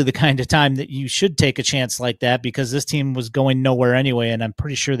exactly the kind of time that you should take a chance like that, because this team was going nowhere anyway, and I'm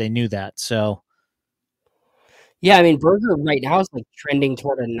pretty sure they knew that. So, yeah, I mean, Berger right now is like trending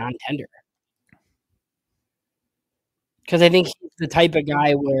toward a non-tender. Because I think he's the type of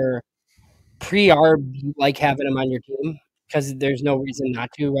guy where pre-arb, you like having him on your team because there's no reason not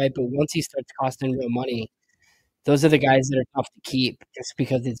to, right? But once he starts costing real money, those are the guys that are tough to keep just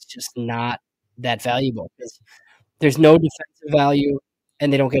because it's just not that valuable. Because there's no defensive value,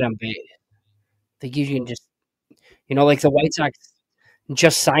 and they don't get on base. They give you just, like the White Sox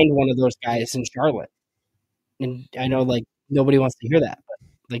just signed one of those guys in Charlotte. And I know, like, nobody wants to hear that,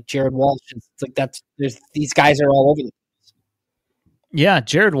 but like Jared Walsh, it's like these guys are all over the place. yeah,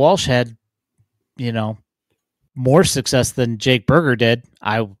 Jared Walsh had, more success than Jake Berger did,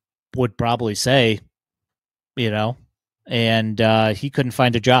 I would probably say, and he couldn't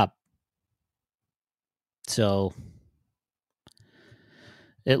find a job. So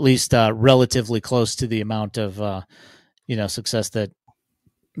at least relatively close to the amount of, success that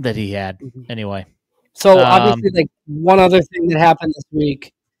he had. Anyway. So obviously, like, one other thing that happened this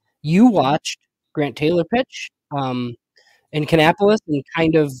week, you watched Grant Taylor pitch in Kannapolis and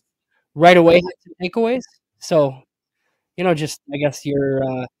kind of right away had some takeaways. So, just I guess your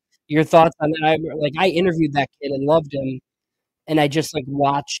thoughts on that. I interviewed that kid and loved him, and I just like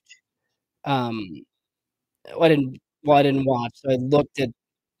watched. Well, I didn't watch. So I looked at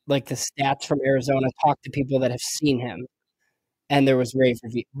like the stats from Arizona, talked to people that have seen him, and there was rave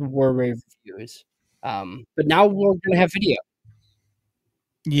reviews. But now we're gonna have video.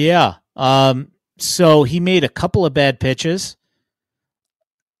 Yeah. So he made a couple of bad pitches.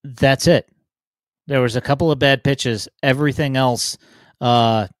 That's it. There was a couple of bad pitches. Everything else,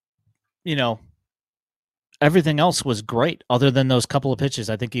 everything else was great other than those couple of pitches.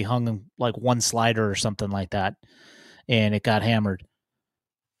 I think he hung like one slider or something like that, and it got hammered.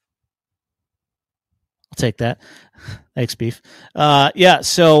 I'll take that. Thanks, Beef. Yeah,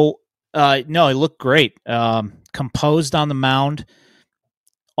 so no, he looked great. Composed on the mound.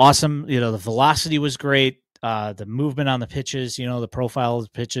 Awesome. The velocity was great. The movement on the pitches, the profile of the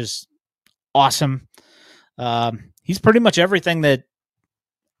pitches, awesome. He's pretty much everything that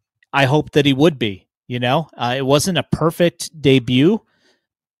I hoped that he would be. It wasn't a perfect debut,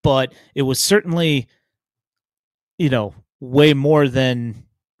 but it was certainly, way more than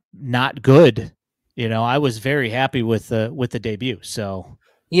not good. I was very happy with the debut. So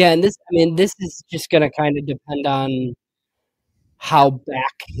yeah, and this is just going to kind of depend on how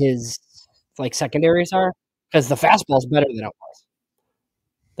back his like secondaries are, because the fastball is better than it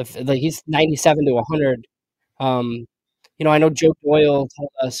was. He's 97 to 100. I know Joe Doyle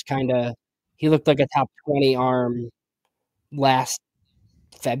told us he looked like a top 20 arm last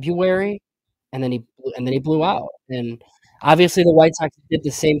February, and then he blew out. And obviously the White Sox did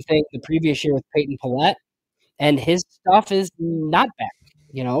the same thing the previous year with Peyton Pallette, and his stuff is not back.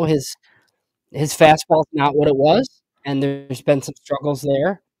 His fastball's not what it was, and there's been some struggles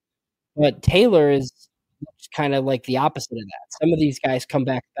there. But Taylor is kind of like the opposite of that. Some of these guys come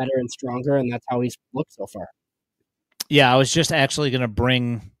back better and stronger, and that's how he's looked so far. Yeah, I was just actually going to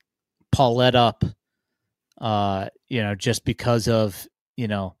bring Paulette up, just because of,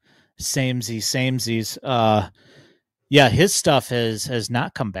 samesies. Yeah, his stuff has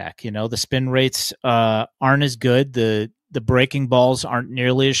not come back. The spin rates aren't as good. The breaking balls aren't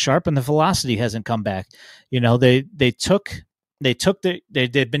nearly as sharp, and the velocity hasn't come back. They took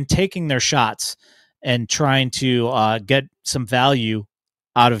they've been taking their shots and trying to get some value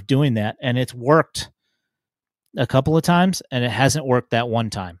out of doing that, and it's worked a couple of times, and it hasn't worked that one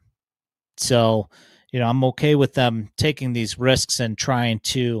time. So, I'm okay with them taking these risks and trying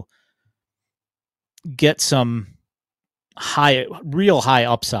to get some real high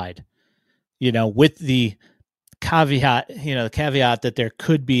upside, with the caveat that there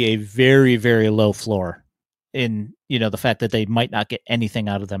could be a very, very low floor in, the fact that they might not get anything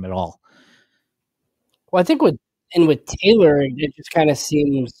out of them at all. Well, I think with Taylor, it just kind of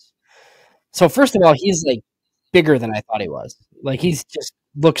seems. So first of all, he's like bigger than I thought he was. Like he's just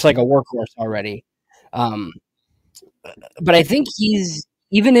looks like a workhorse already. But I think he's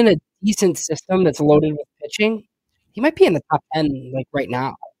even in a decent system that's loaded with pitching. He might be in the top 10 like right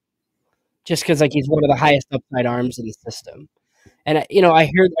now, just because like he's one of the highest upside arms in the system. And I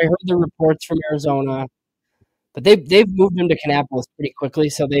heard the reports from Arizona, but they've moved him to Kannapolis pretty quickly,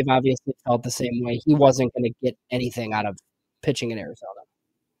 so they've obviously felt the same way. He wasn't going to get anything out of pitching in Arizona.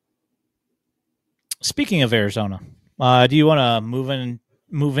 Speaking of Arizona, do you want to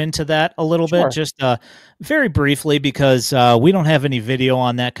move into that a little bit, just very briefly, because we don't have any video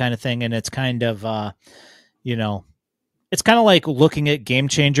on that kind of thing, and it's kind of it's kind of like looking at Game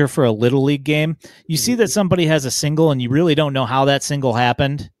Changer for a Little League game. You see that somebody has a single, and you really don't know how that single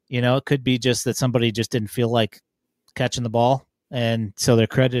happened. It could be just that somebody just didn't feel like catching the ball, and so they're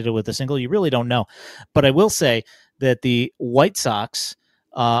credited with a single. You really don't know. But I will say that the White Sox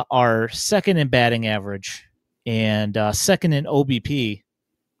are second in batting average and second in OBP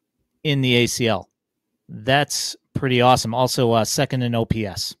in the ACL. That's pretty awesome. Also, second in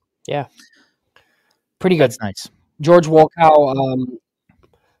OPS. Yeah, pretty good. That's nice. George Wolkow,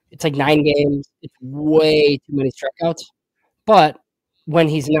 it's like 9 games. It's way too many strikeouts. But when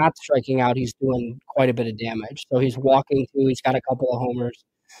he's not striking out, he's doing quite a bit of damage. So he's walking too. He's got a couple of homers.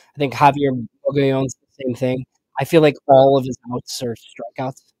 I think Javier Mogollon's the same thing. I feel like all of his outs are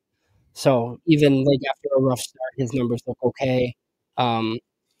strikeouts. So even like after a rough start, his numbers look okay.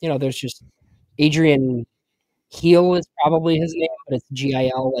 There's just Adrian Heel is probably his name, but it's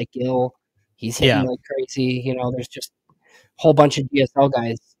GIL like Gil. He's hitting like crazy. There's just a whole bunch of GSL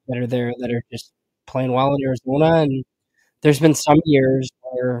guys that are there that are just playing well in Arizona. And there's been some years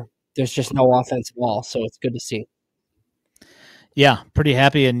where there's just no offense at all. So it's good to see. Yeah, pretty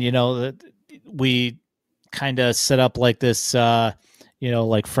happy. And, we kind of set up like this,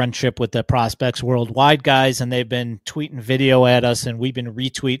 like friendship with the Prospects Worldwide guys, and they've been tweeting video at us, and we've been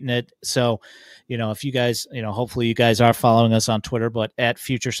retweeting it. So, if you guys, hopefully you guys are following us on Twitter, but at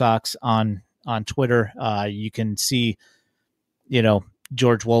FutureSox on Twitter, you can see,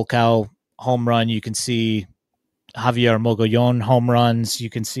 George Wolkow home run. You can see Javier Mogollon home runs. You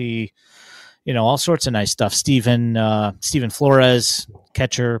can see, all sorts of nice stuff. Steven Flores,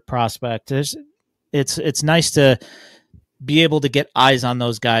 catcher prospect. It's nice to be able to get eyes on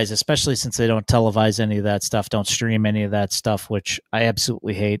those guys, especially since they don't televise any of that stuff, don't stream any of that stuff, which I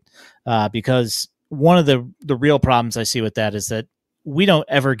absolutely hate. Because one of the real problems I see with that is that we don't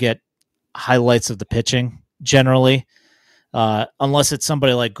ever get highlights of the pitching generally, unless it's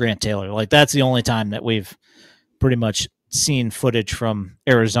somebody like Grant Taylor. Like that's the only time that we've pretty much seen footage from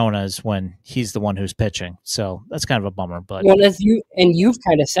Arizona is when he's the one who's pitching. So that's kind of a bummer. But you've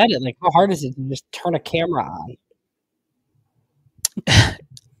kind of said it, like how hard is it to just turn a camera on?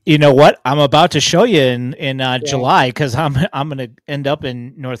 You know what? I'm about to show you in July, because I'm going to end up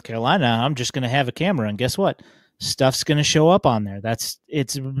in North Carolina. I'm just going to have a camera, and guess what? Stuff's going to show up on there.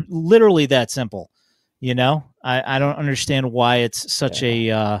 It's literally that simple. I don't understand why it's such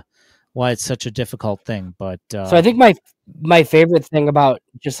a difficult thing. But so I think my favorite thing about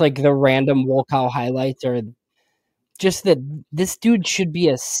just like the random Wolkow highlights are just that this dude should be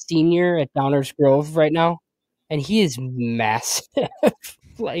a senior at Downers Grove right now, and he is massive.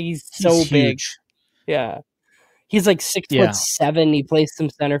 Like he's so big. Yeah, he's like 6'7". He plays some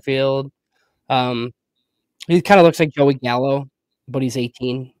center field. He kind of looks like Joey Gallo, but he's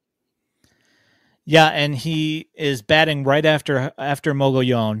 18. Yeah, and he is batting right after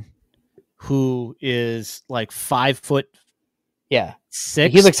Mogollon, who is like 5 foot. Yeah,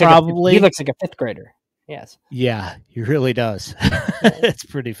 6. He looks probably. He looks like a 5th grader. Yes. Yeah, he really does. It's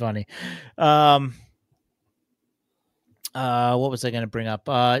pretty funny. What was I going to bring up?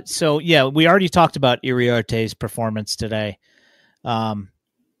 So yeah, we already talked about Iriarte's performance today. Do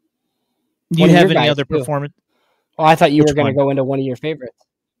you have any other performance? Oh, I thought you were going to go into one of your favorites.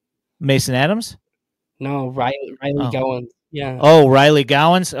 Mason Adams? No, Riley Gowens. Yeah. Oh, Riley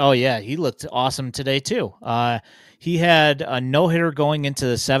Gowens. Oh yeah, he looked awesome today too. He had a no-hitter going into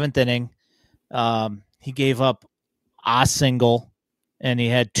the 7th inning. He gave up a single, and he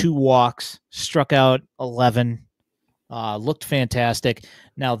had 2 walks, struck out 11, looked fantastic.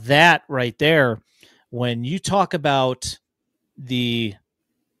 Now that right there, when you talk about the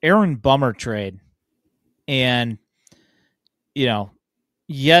Aaron Bummer trade, and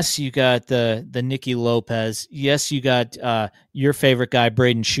yes, you got the Nicky Lopez. Yes, you got your favorite guy,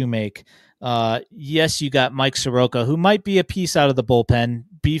 Braden Shoemake. Yes, you got Mike Soroka, who might be a piece out of the bullpen.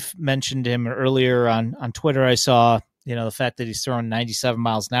 Beef mentioned him earlier on Twitter. I saw, the fact that he's throwing 97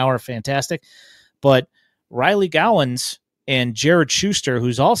 miles an hour, fantastic. But Riley Gowens and Jared Schuster,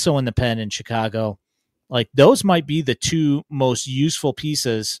 who's also in the pen in Chicago, like those might be the 2 most useful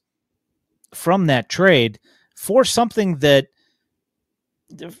pieces from that trade for something that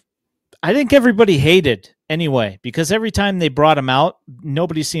I think everybody hated anyway, because every time they brought him out,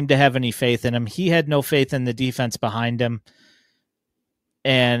 nobody seemed to have any faith in him. He had no faith in the defense behind him.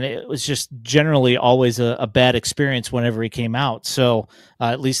 And it was just generally always a bad experience whenever he came out. So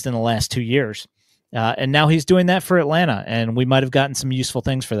at least in the last 2 years. And now he's doing that for Atlanta, and we might have gotten some useful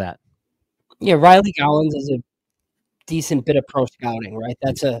things for that. Yeah, Riley Gowens is a decent bit of pro scouting, right?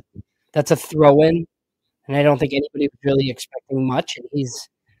 That's a throw-in, and I don't think anybody was really expecting much. And he's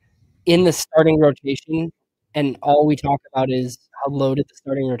in the starting rotation, and all we talk about is how loaded the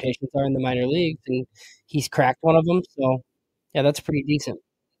starting rotations are in the minor leagues, and he's cracked one of them. So, yeah, that's pretty decent.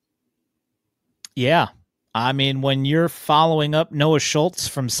 Yeah. I mean, when you're following up Noah Schultz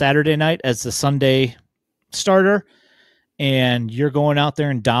from Saturday night as the Sunday starter, and you're going out there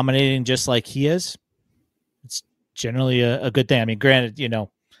and dominating just like he is, it's generally a good thing. I mean, granted,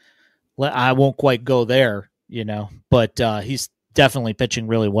 I won't quite go there, but he's definitely pitching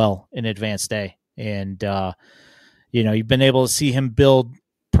really well in advanced day. And, you've been able to see him build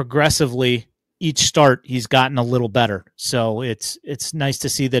progressively. Each start, he's gotten a little better. So it's nice to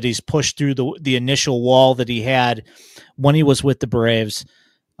see that he's pushed through the initial wall that he had when he was with the Braves.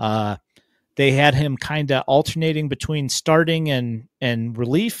 They had him kind of alternating between starting and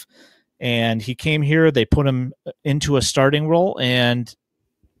relief, and he came here. They put him into a starting role, and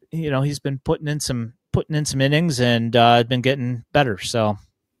he's been putting in some innings and been getting better. So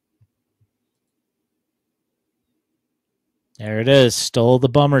there it is. Stole the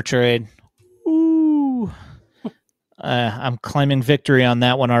Bummer trade. Ooh. I'm claiming victory on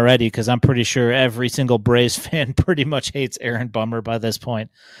that one already, because I'm pretty sure every single Braves fan pretty much hates Aaron Bummer by this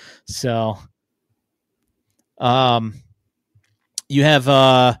point. So, you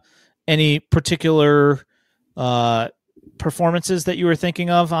have any particular performances that you were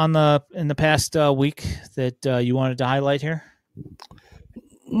thinking of in the past week that you wanted to highlight here?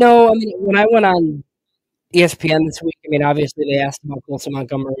 No, I mean, when I went on ESPN this week, I mean, obviously they asked about Colson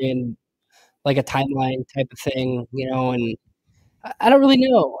Montgomery and like a timeline type of thing, and I don't really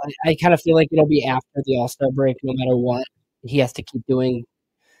know. I kind of feel like it'll be after the All-Star break, no matter what. He has to keep doing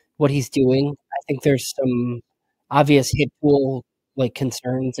what he's doing. I think there's some obvious hit pool like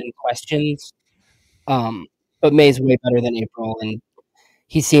concerns and questions. But May's way better than April, and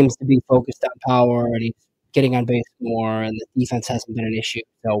he seems to be focused on power, and he's getting on base more, and the defense hasn't been an issue,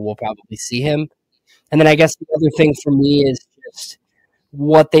 so we'll probably see him. And then I guess the other thing for me is just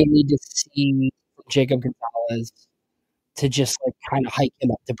what they need to see from Jacob Gonzalez to just like kind of hike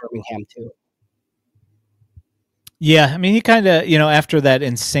him up to Birmingham too. Yeah, I mean, he kind of, after that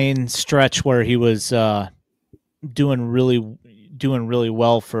insane stretch where he was doing really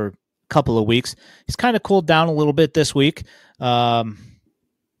well for a couple of weeks, he's kind of cooled down a little bit this week. But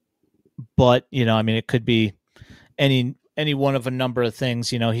I mean, it could be any one of a number of things.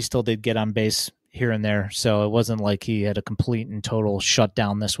 He still did get on base here and there, so it wasn't like he had a complete and total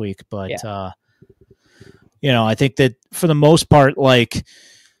shutdown this week. But I think that for the most part, like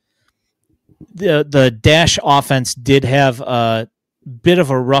the Dash offense did have a bit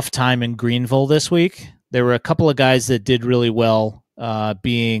of a rough time in Greenville this week. There were a couple of guys that did really well,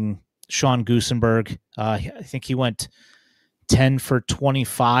 being Sean Goosenberg. I think he went 10 for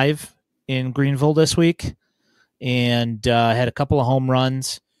 25 in Greenville this week, and had a couple of home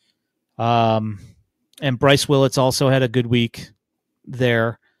runs. And Bryce Willits also had a good week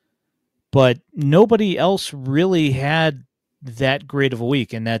there, but nobody else really had that great of a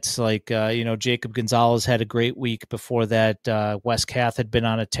week. And that's like, Jacob Gonzalez had a great week before that. Wes Kath had been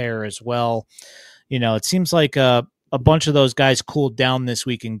on a tear as well. It seems like a bunch of those guys cooled down this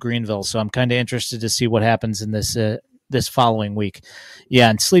week in Greenville. So I'm kind of interested to see what happens in this following week. Yeah.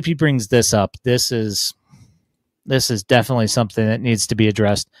 And Sleepy brings this up. This is definitely something that needs to be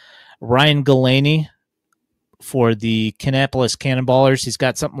addressed. Ryan Galaney for the Kannapolis Cannonballers. He's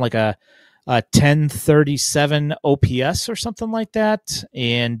got something like a 1037 OPS or something like that.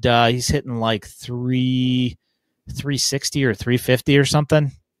 And he's hitting like 3 360 or 350 or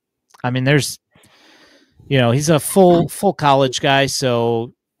something. I mean, there's, he's a full college guy,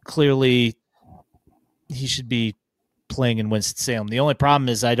 so clearly he should be playing in Winston-Salem. The only problem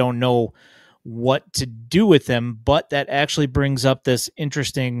is I don't know what to do with him, but that actually brings up this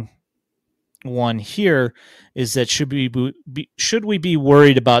interesting one here, is that should we be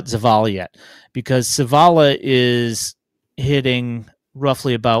worried about Zavala yet? Because Zavala is hitting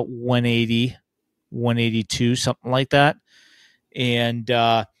roughly about 180, 182, something like that. And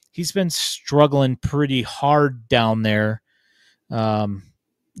he's been struggling pretty hard down there.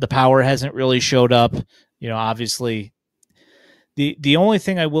 The power hasn't really showed up. Obviously, the only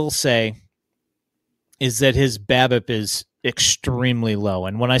thing I will say is that his BABIP is extremely low.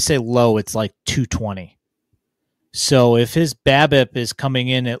 And when I say low, it's like 220. So if his BABIP is coming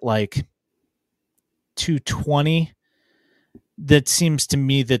in at like 220, that seems to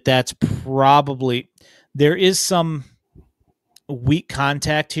me that that's probably, there is some weak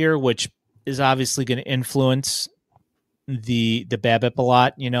contact here, which is obviously going to influence the BABIP a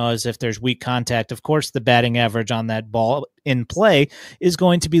lot, as if there's weak contact. Of course, the batting average on that ball in play is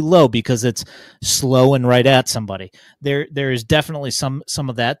going to be low because it's slow and right at somebody. There is definitely some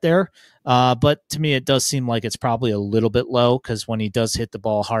of that there. But to me, it does seem like it's probably a little bit low, because when he does hit the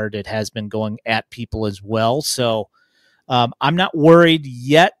ball hard, it has been going at people as well. So I'm not worried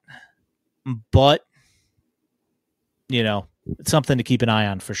yet, but it's something to keep an eye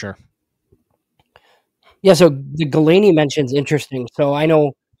on for sure. Yeah, so the Galaney mention's interesting. So I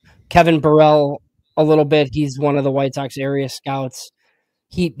know Kevin Burrell a little bit. He's one of the White Sox area scouts.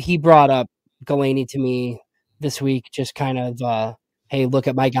 He brought up Galaney to me this week, just kind of, hey, look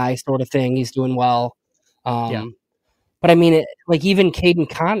at my guy sort of thing. He's doing well. Yeah. But I mean, like even Caden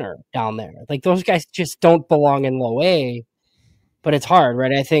Connor down there, like those guys just don't belong in low A, but it's hard,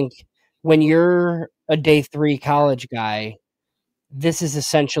 right? I think when you're a day 3 college guy, this is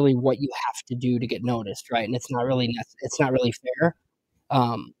essentially what you have to do to get noticed, right? And it's not really fair,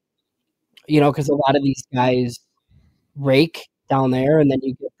 because a lot of these guys rake down there, and then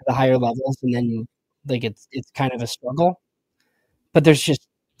you get to the higher levels, and then like it's kind of a struggle. But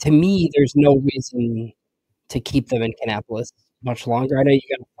to me, there's no reason to keep them in Kannapolis much longer. I know you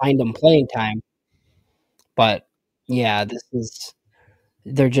got to find them playing time, but yeah, I just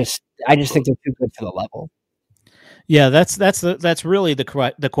think they're too good for the level. Yeah, that's really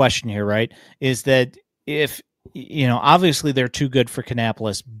the question here, right? Is that if obviously they're too good for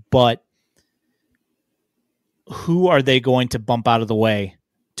Kannapolis, but who are they going to bump out of the way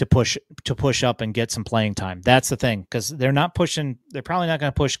to push up and get some playing time? That's the thing, because they're probably not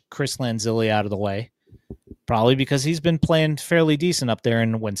going to push Chris Lanzilli out of the way, probably because he's been playing fairly decent up there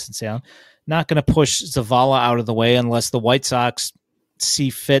in Winston-Salem. Not going to push Zavala out of the way unless the White Sox see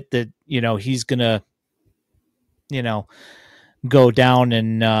fit that he's going to go down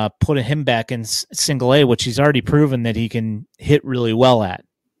and put him back in single A, which he's already proven that he can hit really well at,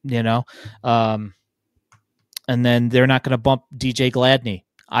 and then they're not going to bump DJ Gladney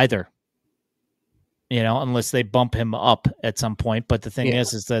either, unless they bump him up at some point. But the thing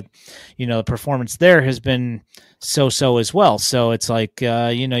is that, the performance there has been so as well. So it's like,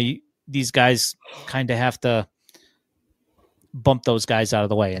 these guys kind of have to bump those guys out of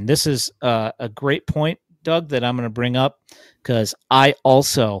the way. And this is a great point, Doug, that I'm going to bring up, because I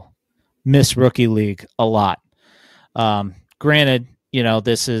also miss Rookie League a lot. Granted,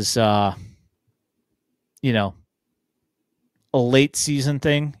 this is, a late season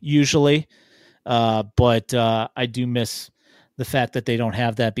thing usually, but I do miss the fact that they don't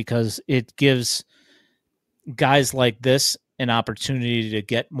have that, because it gives guys like this an opportunity to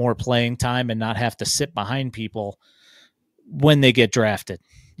get more playing time and not have to sit behind people when they get drafted,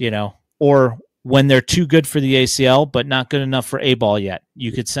 or when they're too good for the ACL, but not good enough for A-ball yet.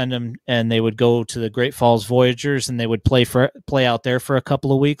 You could send them and they would go to the Great Falls Voyagers, and they would play out there for a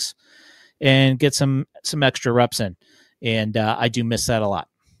couple of weeks and get some extra reps in. And I do miss that a lot.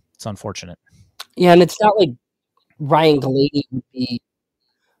 It's unfortunate. Yeah, and it's not like Ryan Galaney would be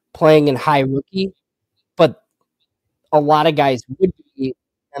playing in high rookie, but a lot of guys would be,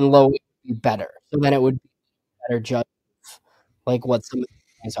 and low would be better. So then it would be better judge like what some of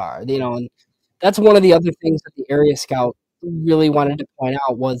these guys are, and that's one of the other things that the area scout really wanted to point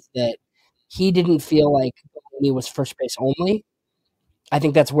out, was that he didn't feel like he was first base only. I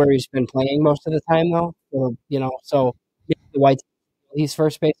think that's where he's been playing most of the time, though. So the White, he's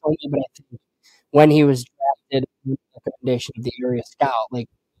first base only, but I think when he was drafted, the recommendation of the area scout, like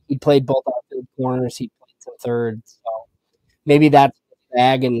he played both outfield corners, he played some thirds. So maybe that's the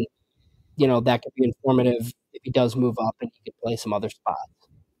bag, and that could be informative if he does move up and he could play some other spots.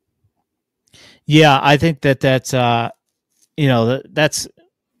 Yeah, I think that's that's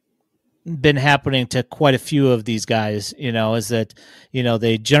been happening to quite a few of these guys, is that,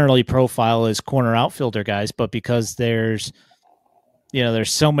 they generally profile as corner outfielder guys, but because there's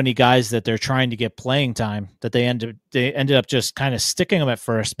so many guys that they're trying to get playing time that they ended up just kind of sticking them at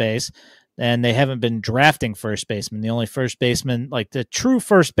first base, and they haven't been drafting first baseman. The only first baseman, like the true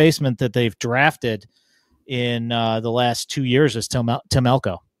first baseman that they've drafted in the last 2 years is Tim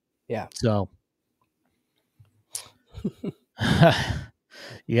Elko. Yeah. So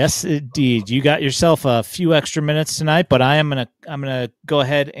yes, indeed. You got yourself a few extra minutes tonight, but I'm gonna go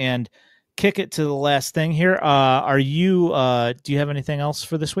ahead and kick it to the last thing here. Do you have anything else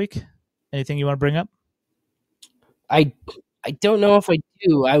for this week? Anything you want to bring up? I don't know if I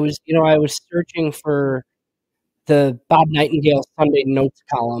do. I was searching for the Bob Nightingale Sunday notes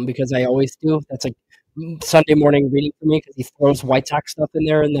column because I always do. That's like Sunday morning reading for me because he throws White Sox stuff in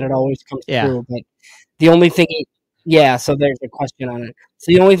there and then it always comes through. But the only thing so there's a question on it.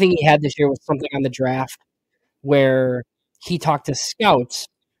 So the only thing he had this year was something on the draft where he talked to scouts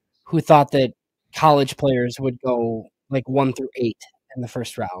who thought that college players would go like 1 through 8 in the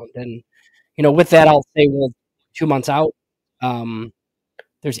first round. And, with that, I'll say, well, 2 months out,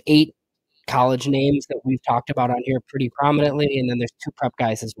 there's 8 college names that we've talked about on here pretty prominently. And then there's 2 prep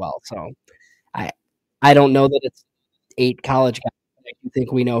guys as well. So I don't know that it's 8 college guys. But I do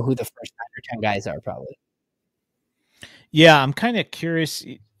think we know who the first 9 or 10 guys are probably. Yeah, I'm kind of curious,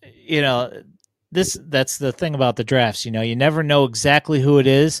 that's the thing about the drafts, you never know exactly who it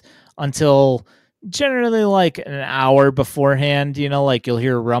is until generally like an hour beforehand, like you'll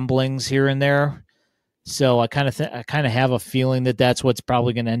hear rumblings here and there. So I kind of have a feeling that that's what's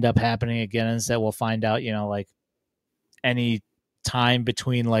probably going to end up happening again, is that we'll find out, like any time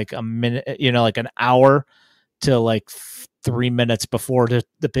between like a minute, like an hour to like 3 minutes before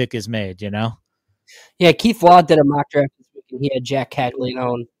the pick is made, Yeah, Keith Law did a mock draft this week, and he had Jack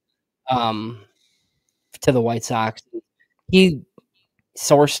Caglianone to the White Sox. He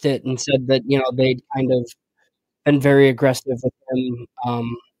sourced it and said that they'd kind of been very aggressive with him.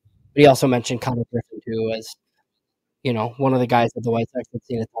 But he also mentioned Connor Griffin too as one of the guys that the White Sox had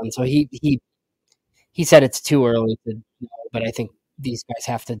seen a ton. So he said it's too early to know, but I think these guys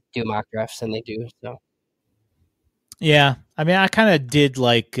have to do mock drafts, and they do. So yeah, I mean, I kind of did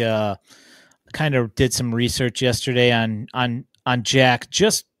did some research yesterday on Jack,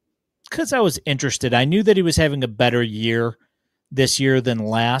 just because I was interested. I knew that he was having a better year this year than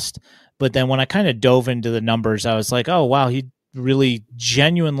last, but then when I kind of dove into the numbers, I was like, oh wow, he really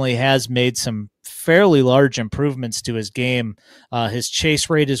genuinely has made some fairly large improvements to his game. His chase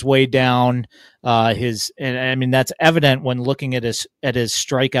rate is way down. And I mean, that's evident when looking at his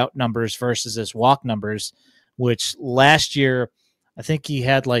strikeout numbers versus his walk numbers, which last year I think he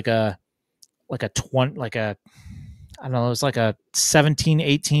had like a 20, I don't know, it was like a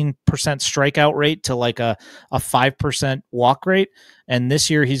 17-18% strikeout rate to like a 5% walk rate. And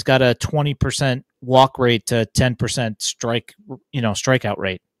this year he's got a 20% walk rate to 10% strikeout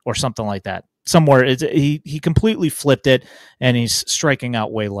rate or something like that. Somewhere he completely flipped it, and he's striking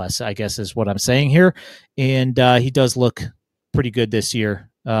out way less, I guess is what I'm saying here. And he does look pretty good this year.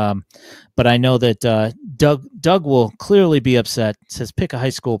 But I know that Doug will clearly be upset. It says, pick a high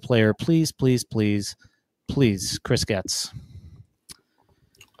school player, please, please, please. Please, Chris Getz.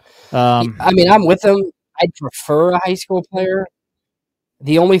 I mean, I'm with him. I'd prefer a high school player.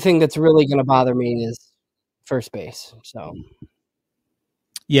 The only thing that's really going to bother me is first base. So,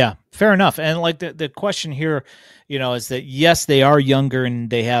 yeah, fair enough. And like the question here, is that yes, they are younger and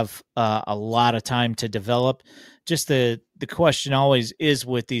they have a lot of time to develop. Just the question always is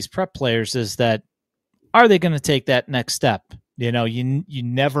with these prep players is that, are they going to take that next step? You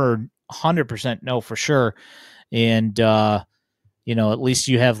never 100% know for sure. And, at least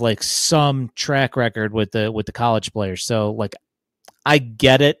you have like some track record with the college players. So like, I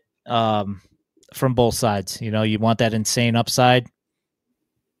get it from both sides. You want that insane upside.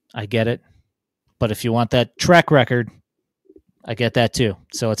 I get it. But if you want that track record, I get that too.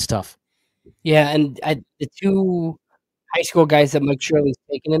 So it's tough. Yeah. And the 2 high school guys that Mike Shirley's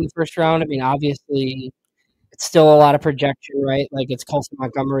taken in the first round, I mean, obviously it's still a lot of projection, right? Like it's Colson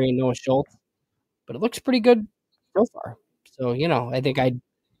Montgomery and Noah Schultz, but it looks pretty good so far. So, I think I'd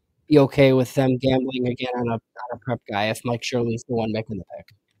be okay with them gambling again on a prep guy if Mike Shirley's the one making the pick.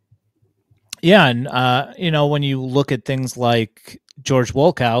 Yeah, and when you look at things like George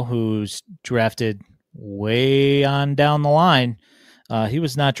Wolkow, who's drafted way on down the line, he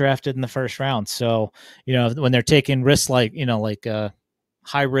was not drafted in the first round. So, when they're taking risks like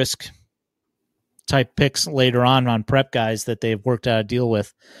high risk type picks later on prep guys that they've worked out a deal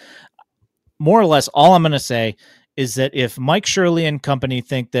with, more or less all I'm going to say is that if Mike Shirley and company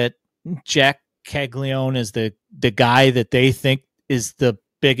think that Jack Caglione is the guy that they think is the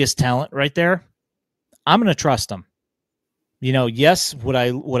biggest talent right there, I'm going to trust him. Yes, would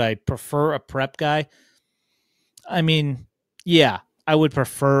I prefer a prep guy? I mean, yeah, I would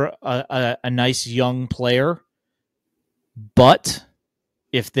prefer a nice young player, but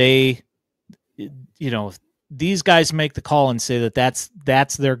if they, if these guys make the call and say that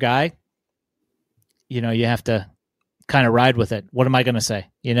that's their guy, you have to kind of ride with it. What am I going to say?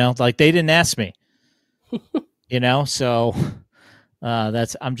 Like they didn't ask me, so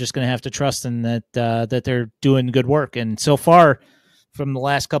I'm just going to have to trust in that they're doing good work. And so far from the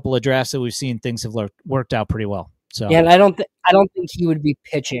last couple of drafts that we've seen, things have worked out pretty well. So yeah, and I don't think he would be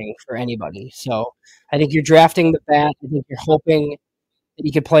pitching for anybody. So I think you're drafting the bat. I think you're hoping that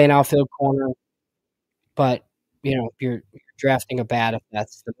he could play an outfield corner, but you're drafting a bat if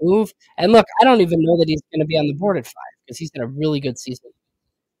that's the move. And look, I don't even know that he's going to be on the board at 5 because he's had a really good season.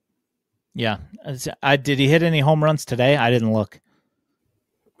 Yeah, did he hit any home runs today? I didn't look.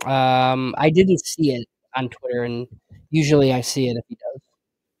 I didn't see it on Twitter, and usually I see it if he does.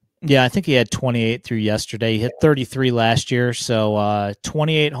 Yeah, I think he had 28 through yesterday. He hit 33 last year, so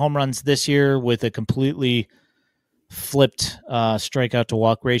 28 home runs this year with a completely flipped strikeout to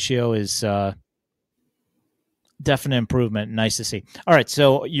walk ratio is definite improvement. Nice to see. All right,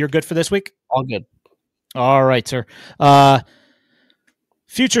 so you're good for this week? All good. All right, sir.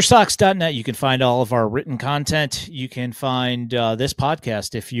 FutureSox.net, you can find all of our written content. You can find this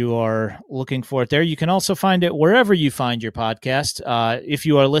podcast if you are looking for it there. You can also find it wherever you find your podcast. If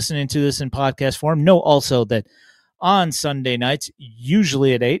you are listening to this in podcast form, know also that on Sunday nights,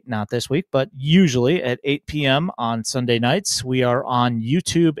 usually at 8, not this week, but usually at 8 p.m. on Sunday nights, we are on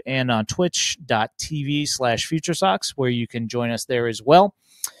YouTube and on twitch.tv/FutureSox, where you can join us there as well.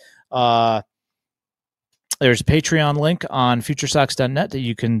 There's a Patreon link on FutureSox.net that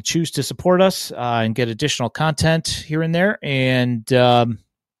you can choose to support us and get additional content here and there. And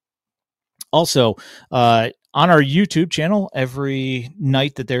also on our YouTube channel, every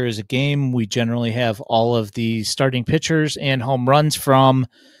night that there is a game, we generally have all of the starting pitchers and home runs from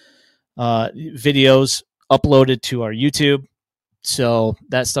videos uploaded to our YouTube. So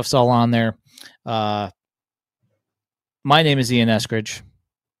that stuff's all on there. My name is Ian Eskridge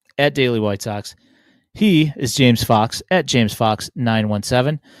at Daily White Sox. He is James Fox at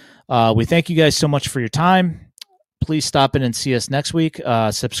JamesFox917. We thank you guys so much for your time. Please stop in and see us next week.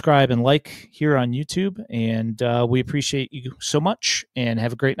 Subscribe and like here on YouTube. And we appreciate you so much and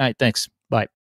have a great night. Thanks. Bye.